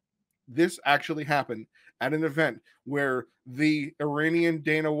fight. This actually happened at an event where the Iranian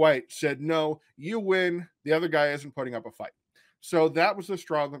Dana White said, no, you win, the other guy isn't putting up a fight. So that was the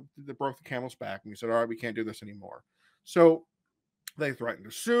straw that broke the camel's back, and we said, all right, we can't do this anymore. So they threatened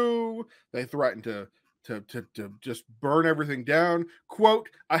to sue, they threatened to just burn everything down. Quote,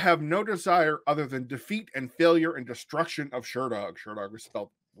 I have no desire other than defeat and failure and destruction of Sherdog. Sherdog was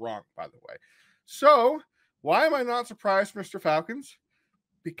spelled wrong, by the way. So why am I not surprised, Mr. Falcons?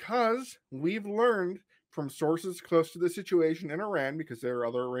 Because we've learned from sources close to the situation in Iran, because there are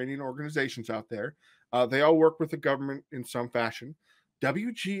other Iranian organizations out there. They all work with the government in some fashion.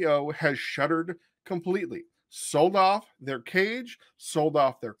 WGO has shuttered completely. Sold off their cage, sold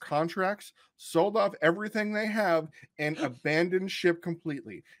off their contracts, sold off everything they have, and abandoned ship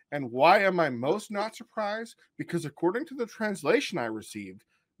completely. And why am I most not surprised? Because according to the translation I received,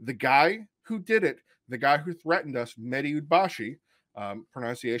 the guy who did it, the guy who threatened us, Mehdi Udbashi,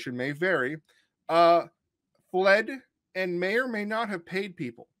 pronunciation may vary, fled and may or may not have paid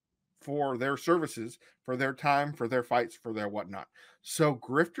people for their services, for their time, for their fights, for their whatnot. So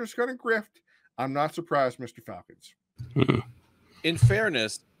grifter's going to grift. I'm not surprised, Mr. Falcons. In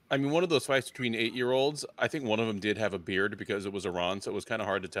fairness, I mean, one of those fights between 8-year-olds, I think one of them did have a beard because it was Iran, so it was kind of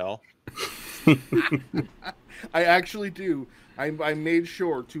hard to tell. I actually do. I made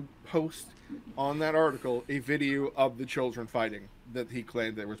sure to post on that article a video of the children fighting that he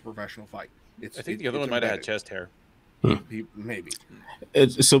claimed there was a professional fight. I think the other one might have had chest hair. Maybe.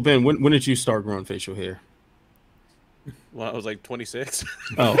 So, Ben, when did you start growing facial hair? Well, I was like 26.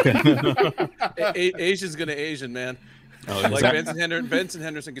 Oh, okay. Asian's gonna Asian, man. Oh, like Benson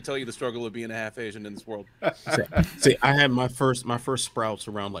Henderson could tell you the struggle of being a half Asian in this world. See, I had my first sprouts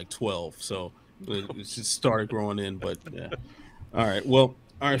around like 12, so it just started growing in. But yeah. All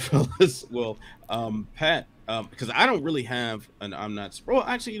right, fellas. Well, Pat, because I don't really have an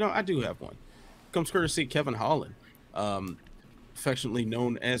actually, I do have one. Comes courtesy Kevin Holland, affectionately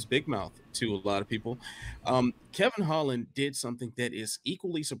known as Big Mouth to a lot of people. Kevin Holland did something that is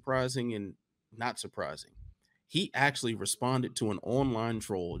equally surprising and not surprising. He actually responded to an online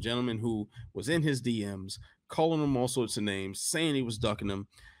troll, a gentleman who was in his DMs, calling him all sorts of names, saying he was ducking him.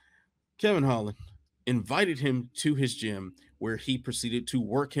 Kevin Holland invited him to his gym, where he proceeded to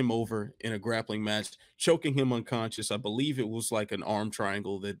work him over in a grappling match, choking him unconscious. I believe it was like an arm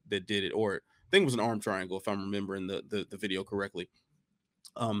triangle that did it, or I think it was an arm triangle, if I'm remembering the video correctly.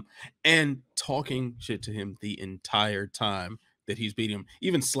 And talking shit to him the entire time that he's beating him,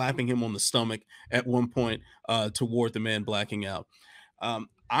 even slapping him on the stomach at one point toward the man blacking out.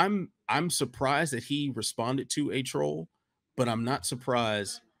 I'm surprised that he responded to a troll, but I'm not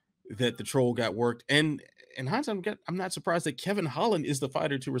surprised that the troll got worked. And in hindsight, I'm not surprised that Kevin Holland is the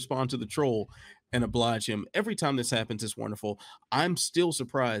fighter to respond to the troll and oblige him. Every time this happens, it's wonderful. I'm still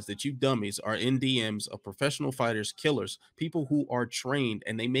surprised that you dummies are in DMs of professional fighters, killers, people who are trained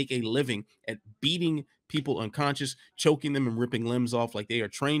and they make a living at beating people unconscious, choking them and ripping limbs off. Like, they are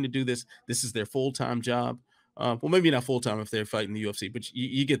trained to do this. This is their full-time job. Well, maybe not full-time if they're fighting the UFC, but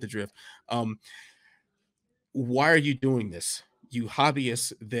you get the drift. Why are you doing this? You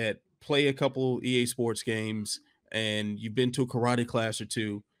hobbyists that play a couple EA Sports games and you've been to a karate class or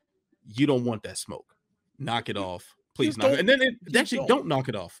two, you don't want that smoke. Knock it off. Please knock it. And then actually don't knock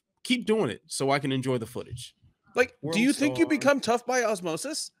it off. Keep doing it so I can enjoy the footage. Like, do you think you become tough by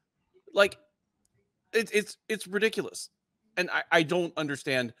osmosis? Like, it's ridiculous. And I don't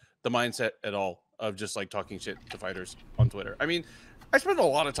understand the mindset at all of just like talking shit to fighters on Twitter. I mean, I spend a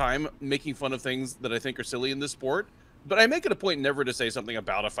lot of time making fun of things that I think are silly in this sport, but I make it a point never to say something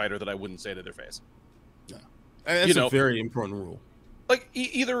about a fighter that I wouldn't say to their face. Yeah. That's a very important rule. Like,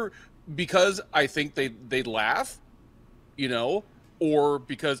 either because I think they'd laugh, or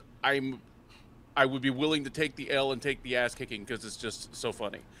because I would be willing to take the L and take the ass kicking because it's just so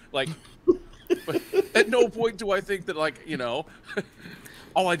funny. Like, but at no point do I think that, like,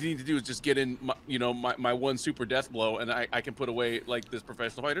 all I need to do is just get in my one super death blow and I can put away like this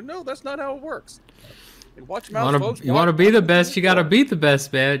professional fighter. No, that's not how it works. Like, watch your mouth, folks. You want to be the best, you got to beat the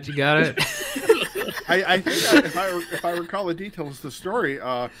best, man. You got it. I think if I recall the details of the story,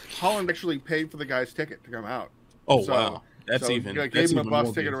 Holland actually paid for the guy's ticket to come out. Oh, so, wow. That's even. Gave him a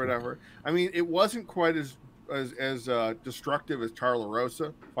bus ticket or whatever. I mean, it wasn't quite as destructive as Charla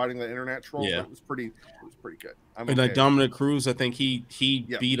Rosa fighting the internet troll. Yeah. But it was pretty good. And like Dominic Cruz, I think he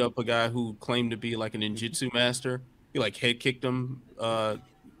beat up a guy who claimed to be like an ninjutsu master. He like head kicked him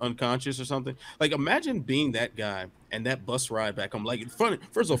unconscious or something. Like, imagine being that guy and that bus ride back home. Like, funny.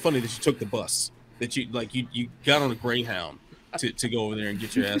 First of all, funny that you took the bus. That you got on a Greyhound to go over there and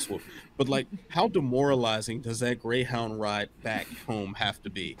get your ass whooped. But like, how demoralizing does that Greyhound ride back home have to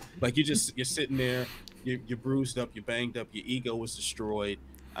be? Like, you're sitting there, you're bruised up, you're banged up, your ego was destroyed.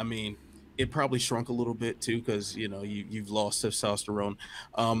 I mean, it probably shrunk a little bit too because you've lost testosterone.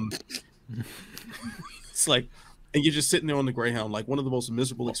 It's like, and you're just sitting there on the Greyhound, like one of the most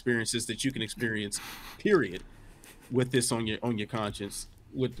miserable experiences that you can experience, period, with this on your conscience,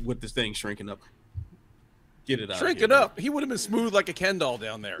 with this thing shrinking up. Get it out. Shrink it up. He would have been smooth like a Ken doll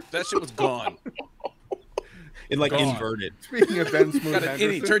down there. That shit was gone. It like inverted. Speaking of Ben Smooth, got an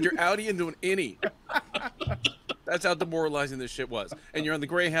innie. Turned your Audi into an innie. That's how demoralizing this shit was. And you're on the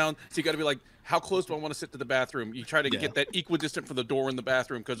Greyhound, so you got to be like, how close do I want to sit to the bathroom? You try to get that equidistant from the door in the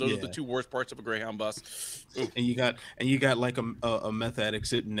bathroom because those are the two worst parts of a Greyhound bus. And you got like a meth addict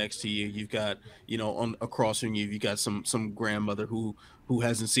sitting next to you. You've got across from you got some grandmother who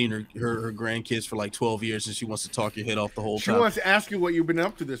hasn't seen her grandkids for like 12 years and she wants to talk your head off the whole time. She wants to ask you what you've been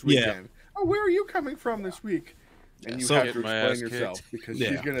up to this weekend. Oh, where are you coming from this week? And you have to explain yourself because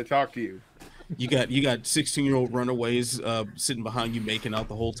she's going to talk to you. You got 16-year-old runaways sitting behind you making out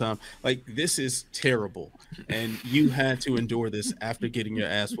the whole time. Like, this is terrible. And you had to endure this after getting your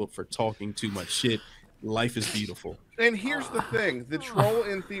ass whooped for talking too much shit. Life is beautiful. And here's the thing. The troll,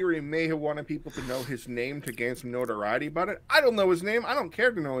 in theory, may have wanted people to know his name to gain some notoriety about it. I don't know his name. I don't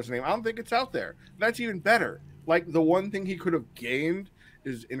care to know his name. I don't think it's out there. That's even better. Like, the one thing he could have gained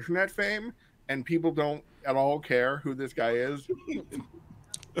is internet fame, and people don't at all care who this guy is.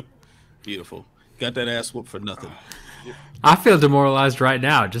 Beautiful. Got that ass whooped for nothing. I feel demoralized right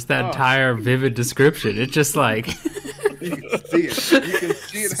now. Just that entire vivid description. It's just like you can see it. You can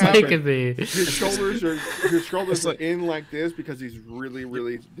see it happen. His shoulders are in like this because he's really,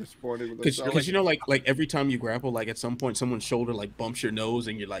 really disappointed with himself. Because like every time you grapple, like at some point someone's shoulder like bumps your nose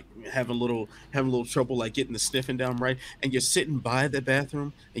and you're like having a little trouble like getting the sniffing down right, and you're sitting by the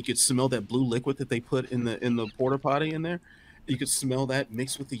bathroom and you could smell that blue liquid that they put in the porta potty in there. You could smell that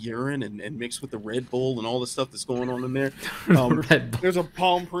mixed with the urine and mixed with the Red Bull and all the stuff that's going on in there. There's a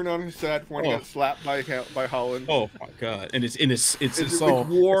palm print on his set when he got slapped by Holland. Oh my god! And it's all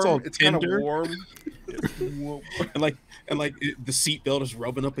warm. It's kind of warm. and like the seatbelt is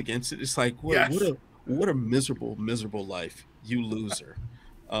rubbing up against it. It's like what a miserable life, you loser.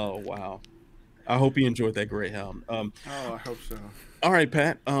 Oh wow! I hope you enjoyed that Greyhound. I hope so. All right,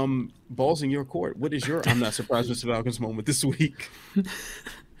 Pat. Balls in your court. What is your I'm not surprised Mr. Falcons moment this week?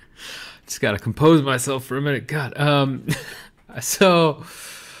 Just gotta compose myself for a minute. God.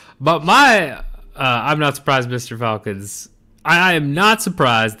 But my I'm not surprised, Mr. Falcons. I am not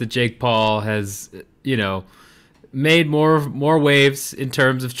surprised that Jake Paul has made more waves in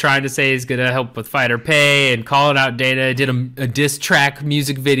terms of trying to say he's gonna help with fighter pay and calling out Dana. Did a diss track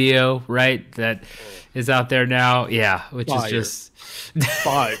music video, right? That is out there now. Yeah, which is just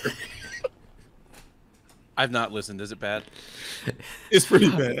fire. I've not listened. Is it bad? It's pretty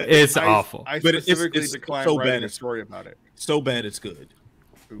bad. It's awful. I specifically declined writing a story about it. So bad it's good.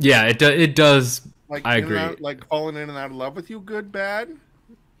 Yeah, it does. Like, I agree. Like falling in and out of love with you, good, bad?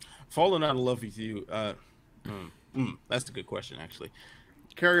 Falling out of love with you. That's a good question, actually.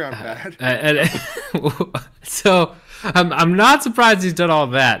 Carry on, Pat. So I'm not surprised he's done all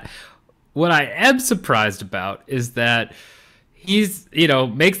that. What I am surprised about is that he's, you know,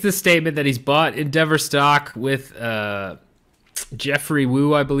 makes this statement that he's bought Endeavor stock with Jeffrey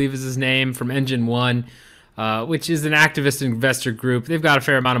Wu, I believe is his name, from Engine One, which is an activist investor group. They've got a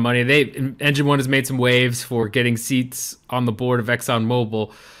fair amount of money. Engine One has made some waves for getting seats on the board of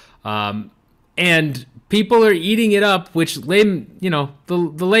ExxonMobil, and people are eating it up. Which the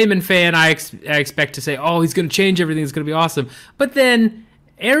layman fan, I expect to say, "Oh, he's going to change everything. It's going to be awesome." But then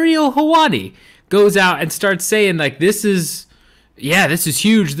Ariel Helwani goes out and starts saying like, "This is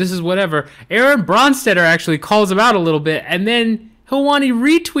huge. This is whatever." Aaron Bronstetter actually calls him out a little bit, and then Helwani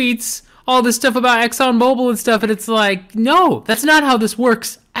retweets all this stuff about ExxonMobil and stuff, and it's like, no, that's not how this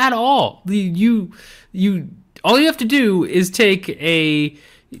works at all. All you have to do is take a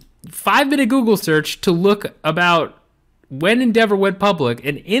 5-minute Google search to look about when Endeavor went public,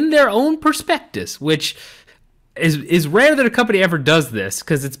 and in their own prospectus, which is rare that a company ever does this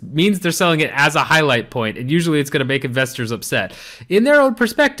because it means they're selling it as a highlight point, and usually it's going to make investors upset. In their own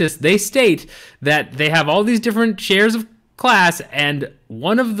prospectus, they state that they have all these different shares of class, and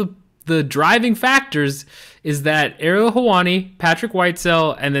one of the driving factors is that Ariel Helwani, Patrick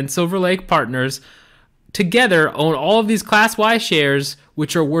Whitesell, and then Silver Lake Partners together own all of these Class Y shares,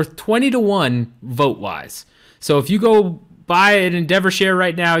 which are worth 20-1 vote-wise. So if you go buy an Endeavor share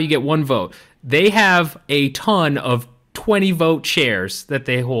right now, you get 1 vote. They have a ton of 20-vote shares that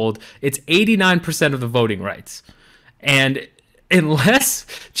they hold. It's 89% of the voting rights. And unless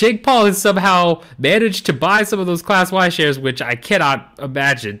Jake Paul has somehow managed to buy some of those Class Y shares, which I cannot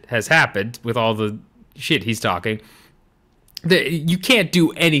imagine has happened with all the shit he's talking, you can't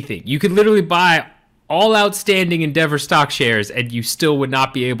do anything. You could literally buy all outstanding Endeavor stock shares, and you still would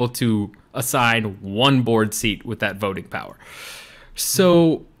not be able to assign 1 board seat with that voting power.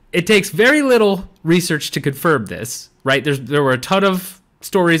 So it takes very little research to confirm this, right? There were a ton of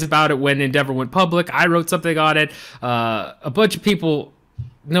stories about it when Endeavor went public. I wrote something on it. A bunch of people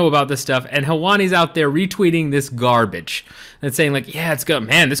know about this stuff, and Helwani's out there retweeting this garbage and saying like, yeah, it's good,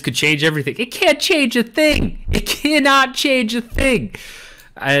 man, this could change everything. It can't change a thing. It cannot change a thing.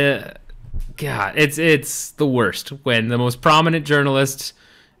 God, it's the worst when the most prominent journalist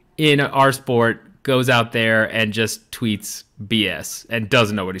in our sport goes out there and just tweets BS and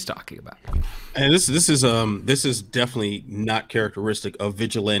doesn't know what he's talking about. And this is definitely not characteristic of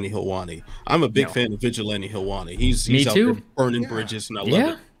Vigilante Helwani. I'm a big fan of Vigilante Helwani. He's out there burning bridges, and I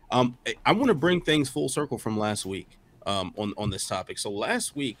love it. I want to bring things full circle from last week on this topic. So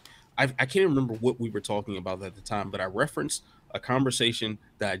last week, I can't remember what we were talking about at the time, but I referenced a conversation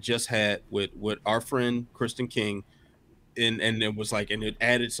that I just had with our friend Kristen King, and it was like, and it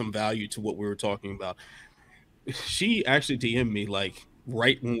added some value to what we were talking about. She actually DM'd me like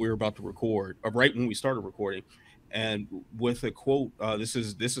right when we were about to record, or right when we started recording, and with a quote. This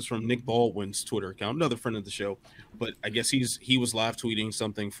is from Nick Baldwin's Twitter account, another friend of the show, but I guess he was live tweeting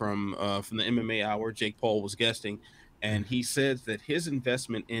something from the MMA Hour. Jake Paul was guesting, and he says that his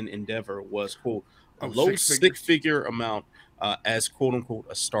investment in Endeavor was, quote, a low six-figure amount as, quote unquote,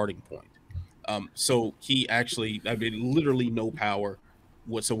 a starting point. So he actually, I mean, literally no power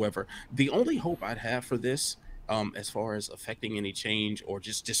whatsoever. The only hope I'd have for this, as far as affecting any change or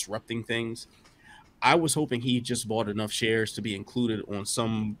just disrupting things, I was hoping he just bought enough shares to be included on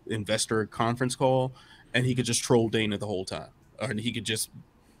some investor conference call, and he could just troll Dana the whole time, or he could just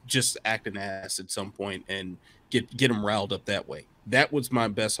act an ass at some point and get him riled up that way. That was my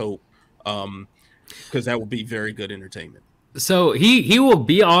best hope, because that would be very good entertainment. So he will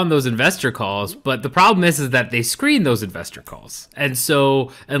be on those investor calls, but the problem is that they screen those investor calls. And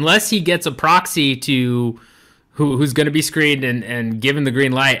so unless he gets a proxy to who's going to be screened and given the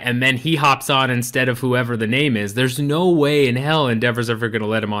green light, and then he hops on instead of whoever the name is, there's no way in hell Endeavor's ever going to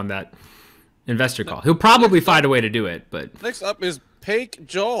let him on that investor call. He'll probably find a way to do it, but next up is Paik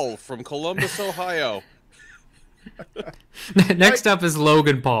Joel from Columbus, Ohio. Next up is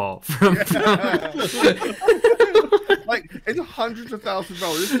Logan Paul from like, it's hundreds of thousands of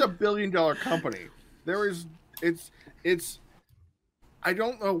dollars. This is $1 billion company. It's I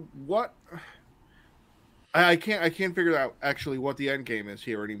don't know what I can't figure out actually what the end game is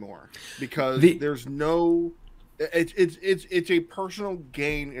here anymore, because there's no it's a personal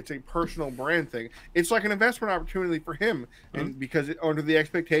gain, it's a personal brand thing. It's like an investment opportunity for him, and because under the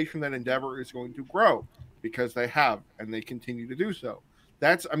expectation that Endeavor is going to grow, because they have and they continue to do so.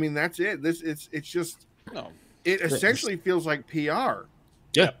 That's it. It's just it essentially feels like PR.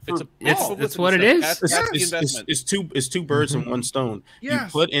 Yeah, it's what it is. It's two birds in one stone. Yes. You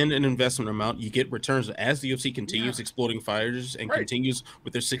put in an investment amount, you get returns as the UFC continues exploding fighters and continues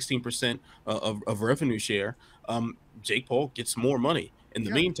with their 16% of revenue share. Jake Paul gets more money, In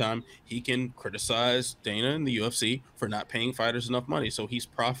the meantime, he can criticize Dana and the UFC for not paying fighters enough money. So he's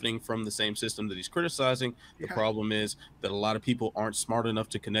profiting from the same system that he's criticizing. The problem is that a lot of people aren't smart enough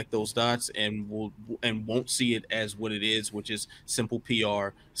to connect those dots and won't see it as what it is, which is simple PR,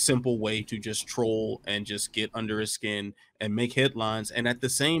 simple way to just troll and just get under his skin and make headlines, and at the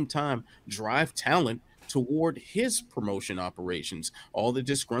same time drive talent toward his promotion operations. All the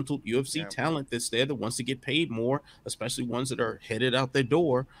disgruntled UFC talent that's there that wants to get paid more, especially ones that are headed out their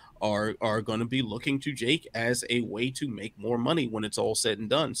door, are going to be looking to Jake as a way to make more money when it's all said and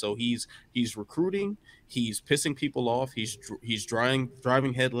done. So he's recruiting, he's pissing people off, he's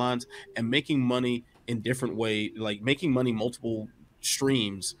driving headlines and making money in different way, like making money multiple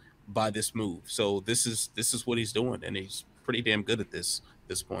streams by this move. So this is what he's doing, and he's pretty damn good at this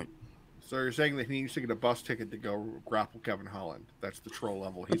point. So you're saying that he needs to get a bus ticket to go grapple Kevin Holland? That's the troll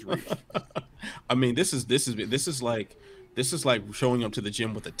level he's reached. I mean, this is like showing up to the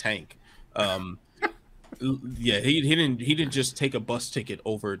gym with a tank. Yeah, he didn't just take a bus ticket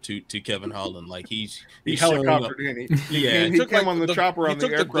over to Kevin Holland. Like he helicoptered in. He came on the chopper on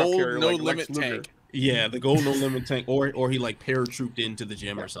the aircraft carrier, no like limit tank. Yeah, the gold no limit tank, or he like paratrooped into the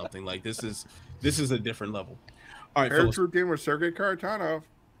gym or something. Like this is a different level. All right, paratrooped in with Sergey Karatanov.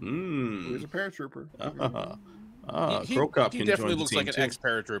 Who's a paratrooper. Krokop he definitely looks like an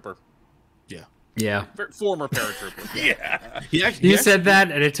ex-paratrooper. Yeah. Former paratrooper. Yeah. You said that,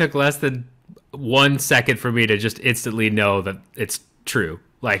 and it took less than 1 second for me to just instantly know that it's true.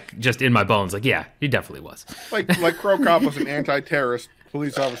 Like, just in my bones. Like, yeah, he definitely was. Like Krokop was an anti-terrorist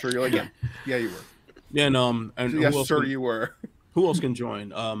police officer. You're like, yeah, you were. Yeah, and yes, sir, you were. Who else can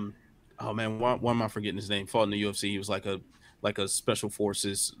join? Oh man, why am I forgetting his name? Fought in the UFC. He was like a special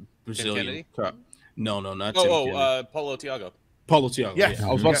forces Brazilian cop. No, not Tim Kennedy. Paulo Thiago. Paulo Thiago. Yes. Yeah.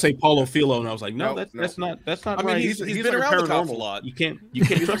 I was about to say Paulo Filo, and I was like, no, that's not I right. mean, he's been around the cops a lot. You can't He's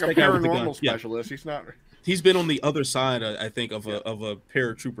trust like a that guy with the gun. paranormal specialist. He's not. He's been on the other side, I think, of a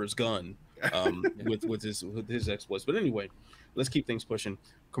paratrooper's gun, with his exploits. But anyway, let's keep things pushing.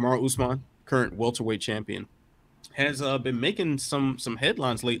 Kamaru Usman, current welterweight champion, has been making some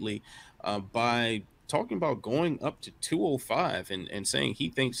headlines lately by talking about going up to 205 and saying he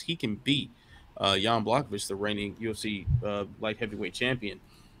thinks he can beat Jan Blachowicz, the reigning UFC light heavyweight champion.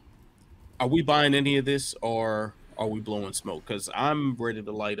 Are we buying any of this, or are we blowing smoke? Because I'm ready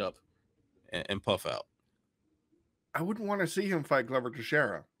to light up and puff out. I wouldn't want to see him fight Glover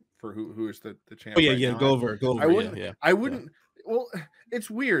Teixeira for who is the champion. Oh yeah, Glover. I wouldn't. Well, it's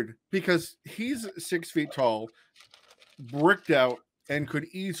weird because he's 6 feet tall, bricked out, and could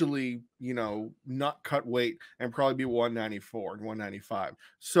easily, not cut weight and probably be 194 and 195.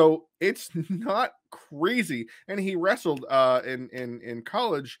 So it's not crazy. And he wrestled in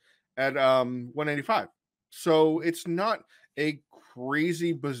college at 185. So it's not a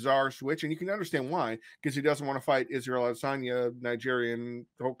crazy, bizarre switch. And you can understand why, because he doesn't want to fight Israel Adesanya, Nigerian,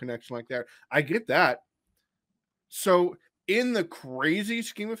 the whole connection like that. I get that. So in the crazy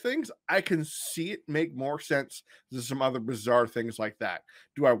scheme of things, I can see it make more sense than some other bizarre things like that.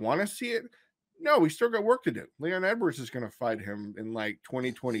 Do I want to see it? No, we still got work to do. Leon Edwards is going to fight him in like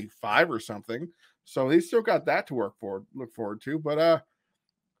 2025 or something. So he's still got that to look forward to. But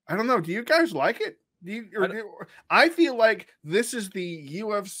I don't know. Do you guys like it? I feel like this is the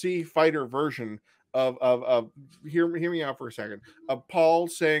UFC fighter version of hear me out for a second, of Paul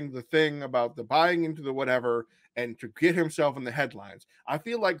saying the thing about the buying into the whatever and to get himself in the headlines. I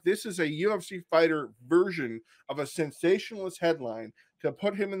feel like this is a UFC fighter version of a sensationalist headline to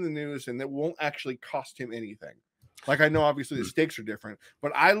put him in the news, and that won't actually cost him anything. Like, I know obviously the stakes are different,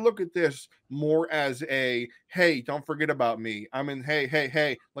 but I look at this more as a, hey, don't forget about me. I'm in,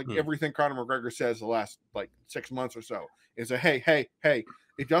 hey, like everything Conor McGregor says the last like 6 months or so is a hey.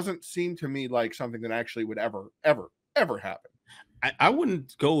 It doesn't seem to me like something that actually would ever happen. I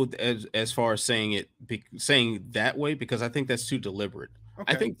wouldn't go as far as saying that way, because I think that's too deliberate.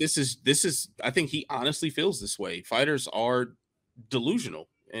 Okay. I think this is I think he honestly feels this way. Fighters are delusional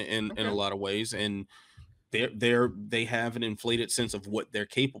in a lot of ways, and they have an inflated sense of what they're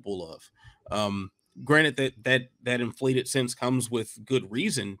capable of. Granted that inflated sense comes with good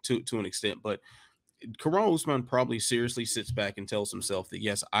reason to an extent, but Kamaru Usman probably seriously sits back and tells himself that,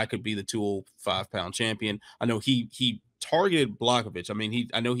 yes, I could be the 205-pound champion. I know he targeted Blachowicz. I mean,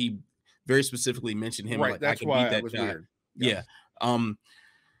 I know he very specifically mentioned him. Right, like, that's I could why beat that it was guy. weird. Yeah.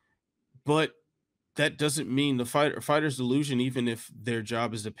 But that doesn't mean the fighter's delusion, even if their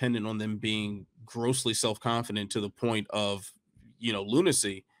job is dependent on them being grossly self-confident to the point of,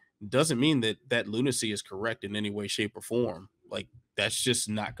 lunacy, doesn't mean that lunacy is correct in any way, shape, or form. Like, that's just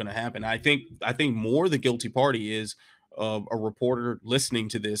not going to happen. I think more the guilty party is a reporter listening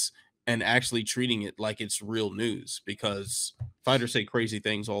to this and actually treating it like it's real news, because fighters say crazy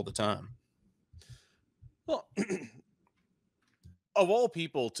things all the time. Well, of all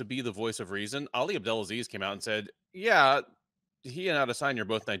people to be the voice of reason, Ali Abdelaziz came out and said, yeah, he and Adesanya are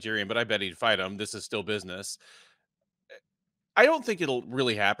both Nigerian, but I bet he'd fight him. This is still business. I don't think it'll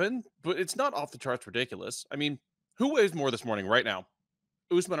really happen, but it's not off the charts ridiculous. I mean, who weighs more this morning right now?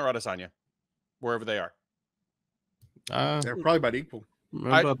 Usman or Adesanya? Wherever they are. They're probably about equal.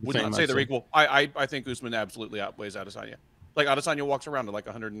 I would not say they're equal. I think Usman absolutely outweighs Adesanya. Like, Adesanya walks around at like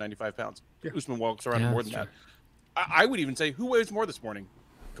 195 pounds. Yeah. Usman walks around more than that. I would even say, who weighs more this morning?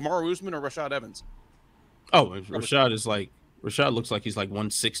 Kamaru Usman or Rashad Evans? Oh, Rashad looks like he's like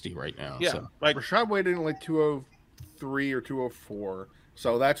 160 right now. Yeah, so. like Rashad weighed in like 203 or 204.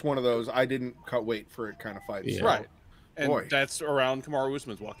 So that's one of those I didn't cut weight for it kind of fights. Yeah. So, right. And that's around Kamaru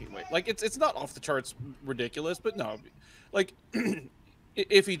Usman's walking weight. Like, it's not off the charts ridiculous, but no. Like,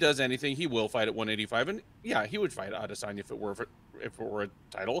 if he does anything, he will fight at 185. And yeah, he would fight Adesanya if it were a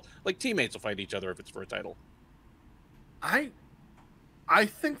title. Like, teammates will fight each other if it's for a title. I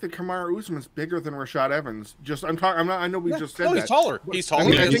think that Kamaru Usman's bigger than Rashad Evans. I know we just said that. He's taller. He's taller.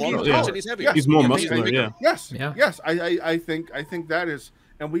 I think he's taller. And he's heavier. He's more muscular. Yes. I think that is,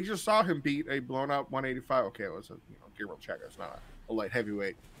 and we just saw him beat a blown out 185. Okay, it was a gear world checker. It's not a light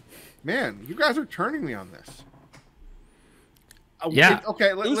heavyweight. Man, you guys are turning me on this. Yeah.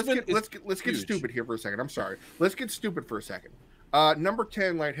 Okay. Let's get stupid here for a second. I'm sorry. Let's get stupid for a second. Number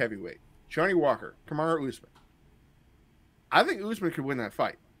 10 light heavyweight, Johnny Walker, Kamaru Usman. I think Usman could win that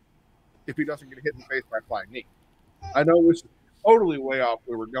fight if he doesn't get hit in the face by a flying knee. I know this is totally way off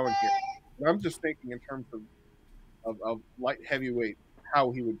where we're going here, but I'm just thinking in terms of light heavyweight,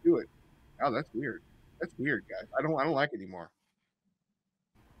 how he would do it. Oh, that's weird. That's weird, guys. I don't like it anymore.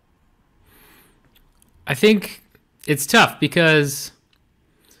 I think it's tough because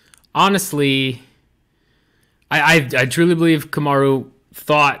honestly, I truly believe Kamaru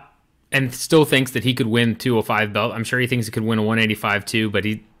thought and still thinks that he could win 205 belt. I'm sure he thinks he could win a 185 too, but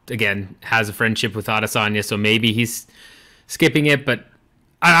he, again, has a friendship with Adesanya, so maybe he's skipping it. But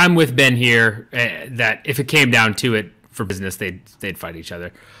I'm with Ben here that if it came down to it for business, they'd fight each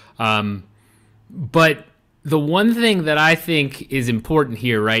other. But the one thing that I think is important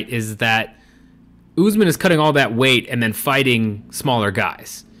here, right, is that Usman is cutting all that weight and then fighting smaller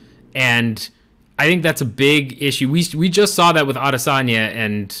guys. And I think that's a big issue. We just saw that with Adesanya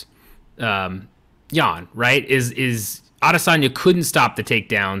and Jan, right? Is Adesanya couldn't stop the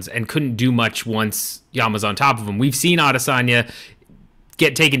takedowns and couldn't do much once Jan was on top of him. We've seen Adesanya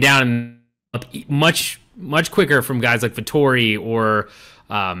get taken down much quicker from guys like Vettori or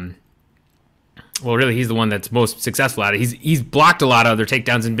well, really, he's the one that's most successful at it. He's blocked a lot of other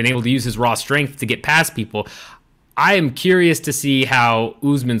takedowns and been able to use his raw strength to get past people. I am curious to see how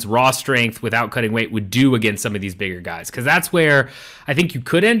Usman's raw strength without cutting weight would do against some of these bigger guys, because that's where I think you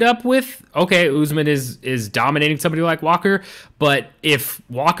could end up with, okay, Usman is dominating somebody like Walker, but if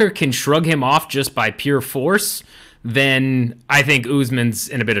Walker can shrug him off just by pure force, then I think Usman's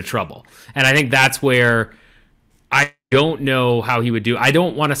in a bit of trouble. And I think that's where I don't know how he would do. I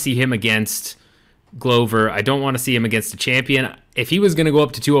don't want to see him against Glover. I don't want to see him against a champion. If he was going to go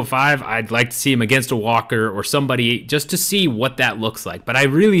up to 205, I'd like to see him against a Walker or somebody just to see what that looks like. But I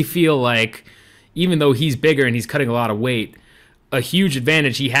really feel like even though he's bigger and he's cutting a lot of weight, a huge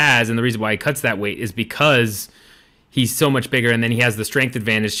advantage he has, and the reason why he cuts that weight is because he's so much bigger, and then he has the strength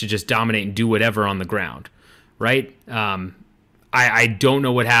advantage to just dominate and do whatever on the ground, right? I don't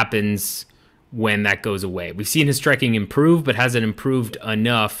know what happens when that goes away. We've seen his striking improve, but hasn't improved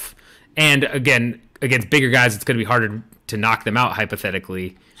enough. And again, against bigger guys, it's going to be harder to knock them out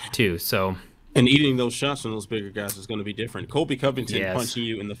hypothetically too. So, and eating those shots from those bigger guys is going to be different. Colby Covington punching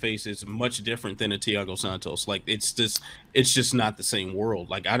you in the face is much different than a Thiago Santos. Like it's just not the same world.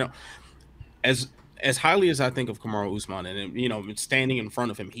 Like I don't, as highly as I think of Kamaru Usman, and standing in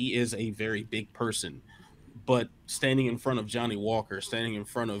front of him, he is a very big person. But standing in front of Johnny Walker, standing in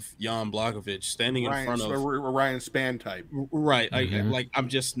front of Jan Blachowicz, standing in front of Ryan Spann type, right? I'm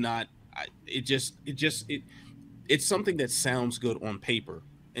just not. It's something that sounds good on paper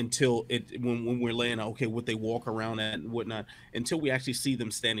until when we're laying out, okay, what they walk around at and whatnot, until we actually see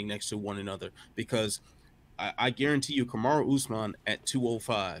them standing next to one another. Because I guarantee you, Kamaru Usman at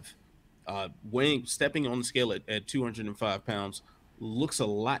 205, stepping on the scale at 205 pounds looks a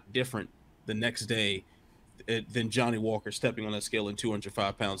lot different the next day than Johnny Walker stepping on that scale at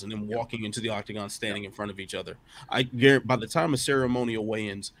 205 pounds and then walking into the octagon standing in front of each other. I guarantee by the time of ceremonial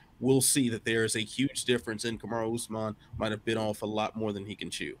weigh-ins, we'll see that there is a huge difference, and Kamaru Usman might have bit off a lot more than he can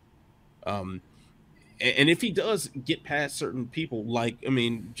chew. And if he does get past certain people, like, I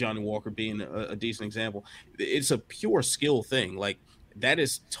mean, Johnny Walker being a decent example, it's a pure skill thing. Like, that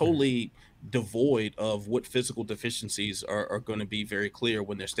is totally devoid of what physical deficiencies are going to be very clear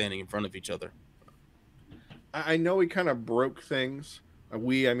when they're standing in front of each other. I know he kind of broke things. I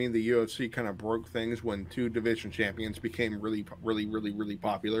mean, the UFC kind of broke things when two division champions became really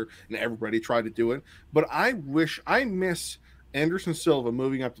popular and everybody tried to do it. But I miss Anderson Silva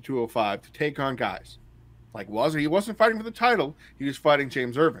moving up to 205 to take on guys. Like, he wasn't fighting for the title. He was fighting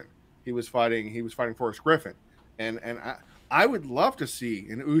James Irvin. He was fighting Forrest Griffin. And I would love to see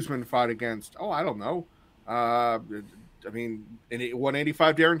an Usman fight against, I don't know. I mean, in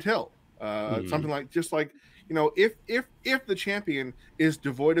 185 Darren Till. Something like, just like, you know, if the champion is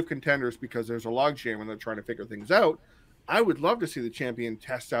devoid of contenders because there's a logjam and they're trying to figure things out, I would love to see the champion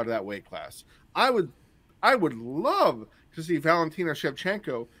test out of that weight class. I would love to see Valentina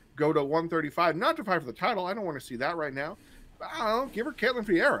Shevchenko go to 135, not to fight for the title. I don't want to see that right now. But I don't know, give her Caitlin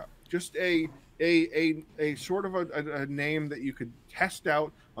Vieira, just a sort of a name that you could test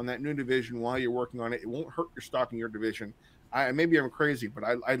out on that new division while you're working on it. It won't hurt your stock in your division. Maybe I'm crazy, but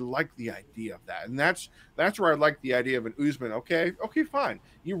I like the idea of that, and that's where I like the idea of an Usman. Okay, fine.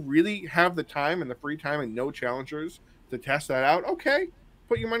 You really have the time and the free time and no challengers to test that out. Okay,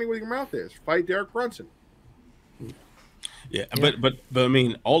 put your money where your mouth is. Fight Derek Brunson. Yeah. But I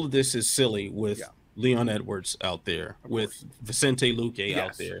mean, all of this is silly with Leon Edwards out there, with Vicente Luque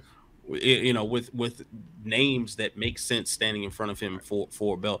out there, you know, with names that make sense standing in front of him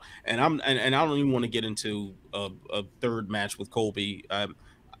for a belt. And I don't even want to get into a third match with Colby.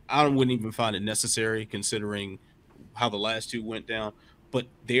 I wouldn't even find it necessary considering how the last two went down. But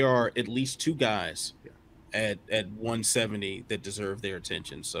there are at least two guys at 170 that deserve their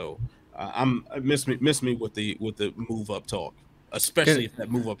attention. So miss me with the move up talk, especially if that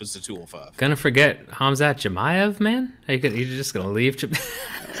move up is the 205. Gonna forget Hamzat Chimaev, man. You're just gonna leave.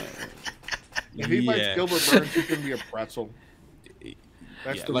 If he fights Gilbert Burns, he's gonna be a pretzel.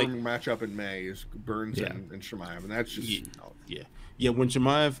 That's the rumored matchup in May is Burns and Chimaev, and that's just When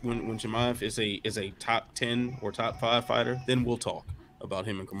Chimaev is a top 10 or top 5 fighter, then we'll talk about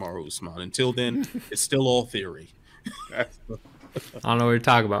him and Kamaru Usman. Until then, it's still all theory. I don't know what you're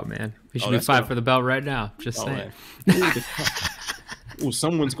talking about, man. We should be fighting for the belt right now. Just saying.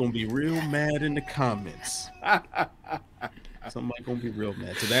 Someone's gonna be real mad in the comments. Somebody's gonna be real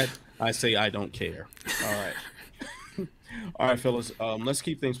mad. To that, I say I don't care. All right. All right, fellas. Let's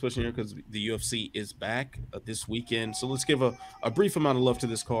keep things pushing here because the UFC is back this weekend. So let's give a brief amount of love to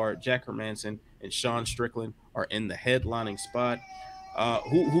this card. Jack Hermansson and Sean Strickland are in the headlining spot.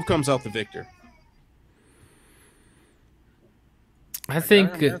 Who comes out the victor? I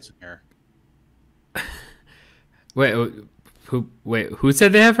think. Who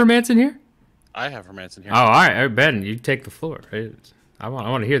said they have Hermansson here? I have Hermansson here. Oh, all right, Ben, you take the floor. I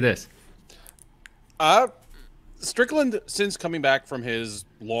want to hear this. Strickland, since coming back from his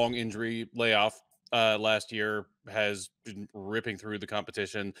long injury layoff last year, has been ripping through the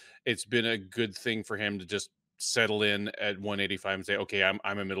competition. It's been a good thing for him to just settle in at 185 and say, okay, I'm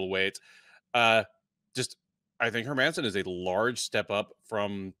a middleweight. I think Hermansson is a large step up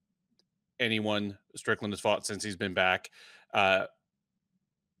from anyone Strickland has fought since he's been back.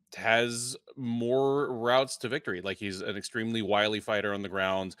 Has more routes to victory. Like, he's an extremely wily fighter on the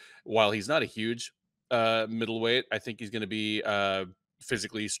ground. While he's not a huge middleweight, I think he's going to be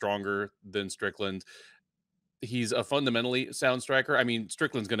physically stronger than Strickland. He's a fundamentally sound striker. I mean,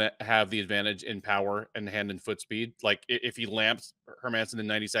 Strickland's going to have the advantage in power and hand and foot speed. Like, if he lamps Hermansson in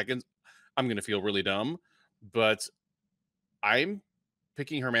 90 seconds, I'm going to feel really dumb. But I'm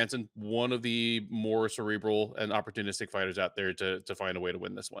picking Hermansson, one of the more cerebral and opportunistic fighters out there, to find a way to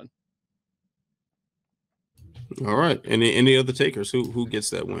win this one. All right. Any other takers? Who gets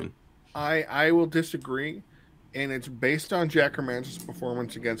that win? I will disagree, and it's based on Jack Hermansson's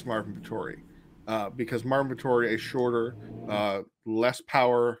performance against Marvin Vettori, because Marvin Vettori is shorter, less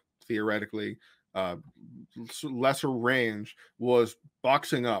power theoretically, lesser range, was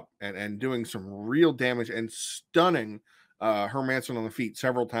boxing up and doing some real damage and stunning Hermansson on the feet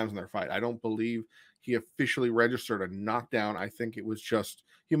several times in their fight. I don't believe he officially registered a knockdown. I think it was just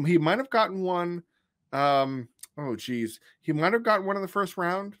he might have gotten one. He might have gotten one in the first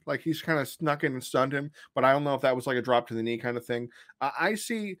round. Like, he's kind of snuck in and stunned him, but I don't know if that was like a drop to the knee kind of thing. I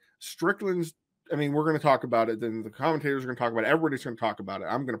see Strickland's. I mean, we're going to talk about it. Then the commentators are going to talk about it. Everybody's going to talk about it.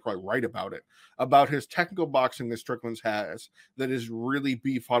 I'm going to probably write about his technical boxing that Strickland's has that is really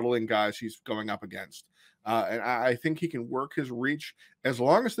befuddling guys he's going up against. And I think he can work his reach as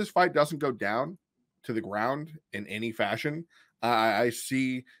long as this fight doesn't go down to the ground in any fashion. I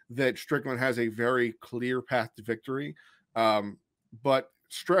see that Strickland has a very clear path to victory. But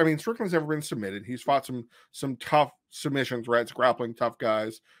I mean, Strickland's never been submitted. He's fought some tough submission threats, grappling tough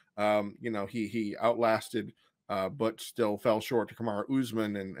guys. You know, he outlasted, but still fell short to Kamaru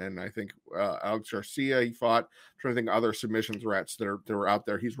Usman and I think Alex Garcia. He fought. I'm trying to think of other submission threats that were out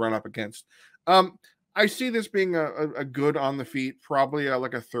there. He's run up against. I see this being a good on the feet, probably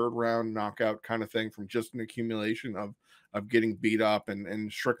like a third round knockout kind of thing from just an accumulation of getting beat up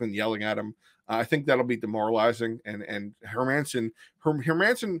and Strickland yelling at him. I think that'll be demoralizing. And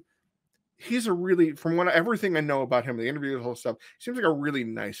Hermansson, he's a really, from everything I know about him, the interview, the whole stuff, seems like a really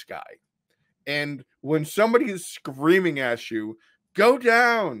nice guy. And when somebody is screaming at you, go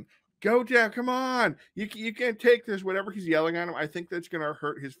down, come on, you can't take this, whatever he's yelling at him, I think that's going to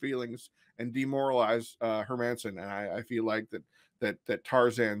hurt his feelings and demoralize Hermansson. And I feel like that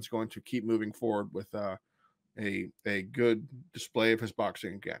Tarzan's going to keep moving forward with a good display of his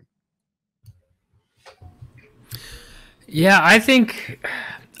boxing again. Yeah, I think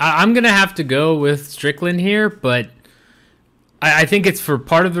I'm going to have to go with Strickland here, but I think it's for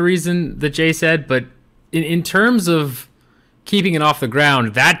part of the reason that Jay said, but in terms of keeping it off the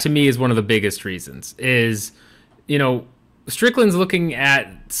ground, that to me is one of the biggest reasons is, you know, Strickland's looking at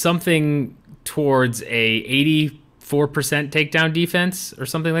something towards a 84% takedown defense or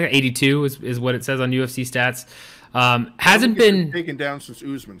something like that. 82 is what it says on UFC stats. Hasn't been taken down since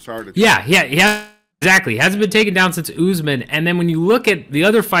Usman started. Yeah, exactly. Hasn't been taken down since Usman. And then when you look at the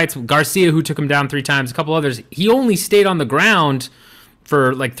other fights, Garcia, who took him down 3 times, a couple others, he only stayed on the ground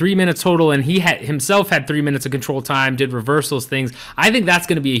for like 3 minutes total, and he himself had 3 minutes of control time, did reversals, things. I think that's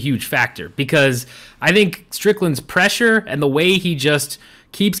going to be a huge factor because I think Strickland's pressure and the way he just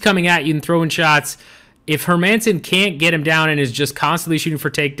keeps coming at you and throwing shots, if Hermansson can't get him down and is just constantly shooting for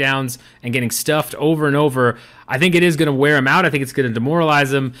takedowns and getting stuffed over and over, I think it is going to wear him out. I think it's going to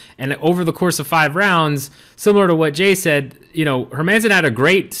demoralize him. And over the course of 5 rounds, similar to what Jay said, you know, Hermansson had a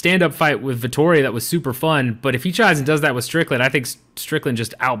great stand-up fight with Vettori that was super fun, but if he tries and does that with Strickland, I think Strickland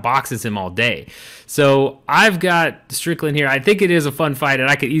just outboxes him all day. So I've got Strickland here. I think it is a fun fight, and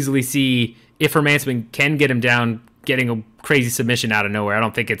I could easily see if Hermansson can get him down, getting a crazy submission out of nowhere. I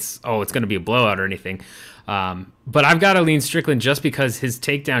don't think it's going to be a blowout or anything. But I've got to lean Strickland just because his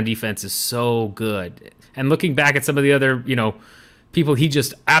takedown defense is so good. And looking back at some of the other, you know, people he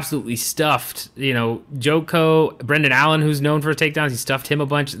just absolutely stuffed, you know, Joko, Brendan Allen, who's known for takedowns, he stuffed him a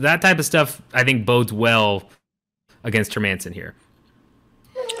bunch. That type of stuff, I think, bodes well against Hermansson here.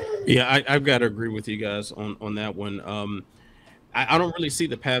 Yeah, I've got to agree with you guys on that one. I don't really see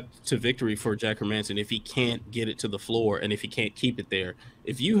the path to victory for Jack Hermansson if he can't get it to the floor and if he can't keep it there.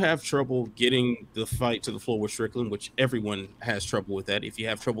 If you have trouble getting the fight to the floor with Strickland, which everyone has trouble with that, if you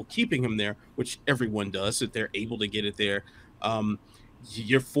have trouble keeping him there, which everyone does, if they're able to get it there,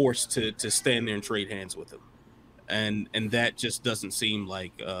 you're forced to stand there and trade hands with him. And that just doesn't seem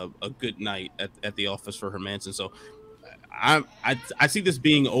like a good night at the office for Hermansson. So I see this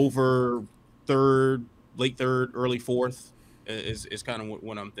being over late third, early fourth. Is kind of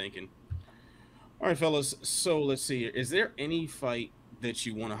what I'm thinking. All right, fellas. So let's see here. Is there any fight that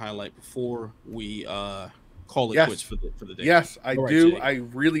you want to highlight before we call it quits for the day? Yes, I do. Jay. I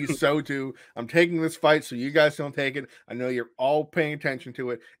really so do. I'm taking this fight so you guys don't take it. I know you're all paying attention to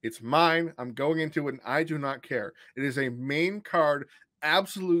it. It's mine. I'm going into it, and I do not care. It is a main card,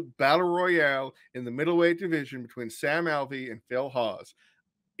 absolute battle royale in the middleweight division between Sam Alvey and Phil Hawes.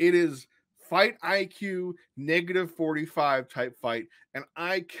 It is fight IQ -45 type fight, and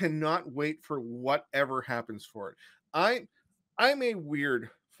I cannot wait for whatever happens for it. I'm a weird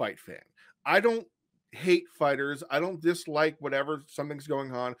fight fan. I don't hate fighters. I don't dislike whatever something's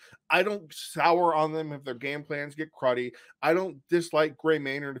going on. I don't sour on them if their game plans get cruddy. I don't dislike Gray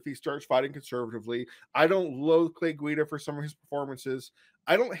Maynard if he starts fighting conservatively. I don't loathe Clay Guida for some of his performances.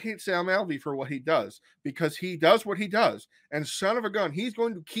 I don't hate Sam Alvey for what he does because he does what he does. And son of a gun, he's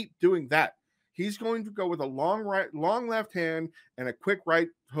going to keep doing that. He's going to go with a long left hand and a quick right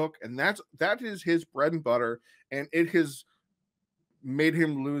hook, and that is his bread and butter. And it has made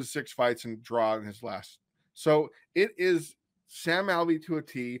him lose 6 fights and draw in his last. So it is Sam Alvey to a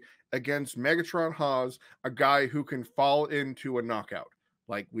T against Megatron Hawes, a guy who can fall into a knockout.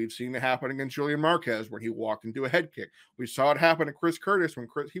 Like we've seen it happen against Julian Marquez, where he walked into a head kick. We saw it happen to Chris Curtis when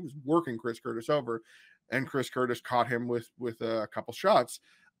he was working Chris Curtis over, and Chris Curtis caught him with a couple shots.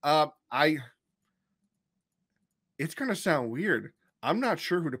 It's going to sound weird. I'm not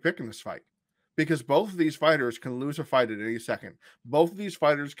sure who to pick in this fight because both of these fighters can lose a fight at any second. Both of these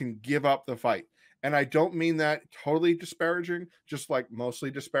fighters can give up the fight. And I don't mean that totally disparaging, just like mostly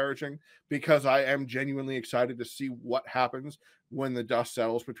disparaging, because I am genuinely excited to see what happens when the dust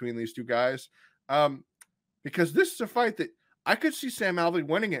settles between these two guys. Because this is a fight that I could see Sam Alvey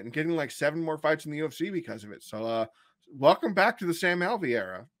winning it and getting like 7 more fights in the UFC because of it. So welcome back to the Sam Alvey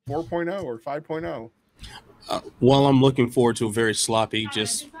era, 4.0 or 5.0. Well, I'm looking forward to a very sloppy,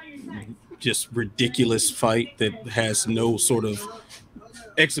 just ridiculous fight that has no sort of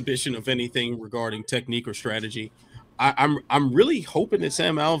exhibition of anything regarding technique or strategy. I'm really hoping that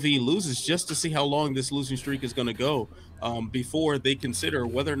Sam Alvey loses just to see how long this losing streak is going to go before they consider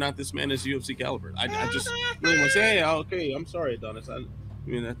whether or not this man is UFC caliber. I just really want to say, hey, okay, I'm sorry, Adonis. I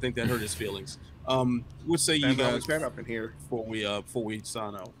think that hurt his feelings. What say you guys up in here before we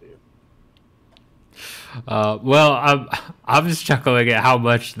sign out here? Well, I'm just chuckling at how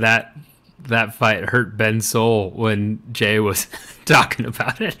much that fight hurt Ben's soul when Jay was talking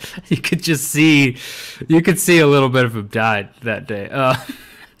about it. You could see a little bit of him died that day.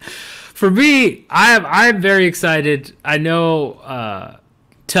 For me, I'm very excited. I know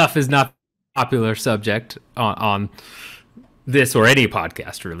tough is not a popular subject on this or any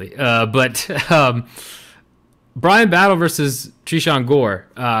podcast really, but Brian Battle versus Tresean Gore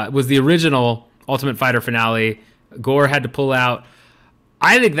was the original Ultimate Fighter finale. Gore had to pull out.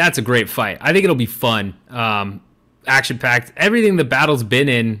 I think that's a great fight. I think it'll be fun, action-packed. Everything the Battle's been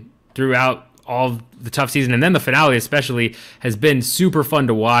in throughout all the tough season, and then the finale especially, has been super fun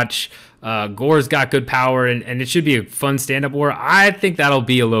to watch. Gore's got good power, and it should be a fun stand-up war. I think that'll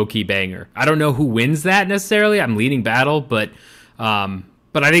be a low-key banger. I don't know who wins that necessarily. I'm leaning Battle, but I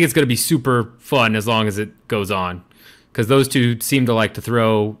think it's going to be super fun as long as it goes on, because those two seem to like to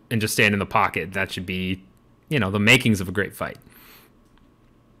throw and just stand in the pocket. That should be, the makings of a great fight.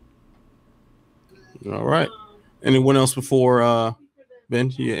 All right. Anyone else before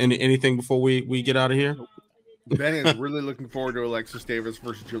Ben? Yeah, anything before we get out of here? Ben is really looking forward to Alexis Davis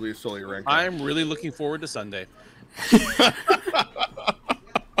versus Julius Soliarenko. I'm really looking forward to Sunday.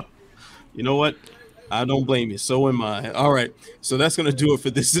 You know what? I don't blame you. So am I. All right. So that's going to do it for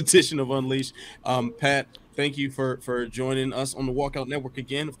this edition of Unleashed. Pat, thank you for joining us on the Walkout Network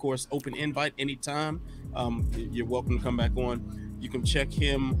again. Of course, open invite anytime. You're welcome to come back on. You can check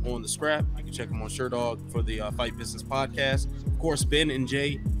him on the Scrap. You can check him on Sherdog for the Fight Business Podcast. Of course, Ben and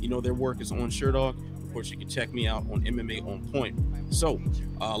Jay, their work is on Sherdog. Of course, you can check me out on MMA On Point. So,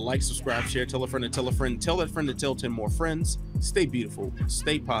 like, subscribe, share, tell a friend to tell a friend, tell that friend to tell 10 more friends. Stay beautiful,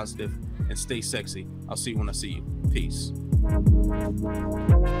 stay positive, and stay sexy. I'll see you when I see you. Peace.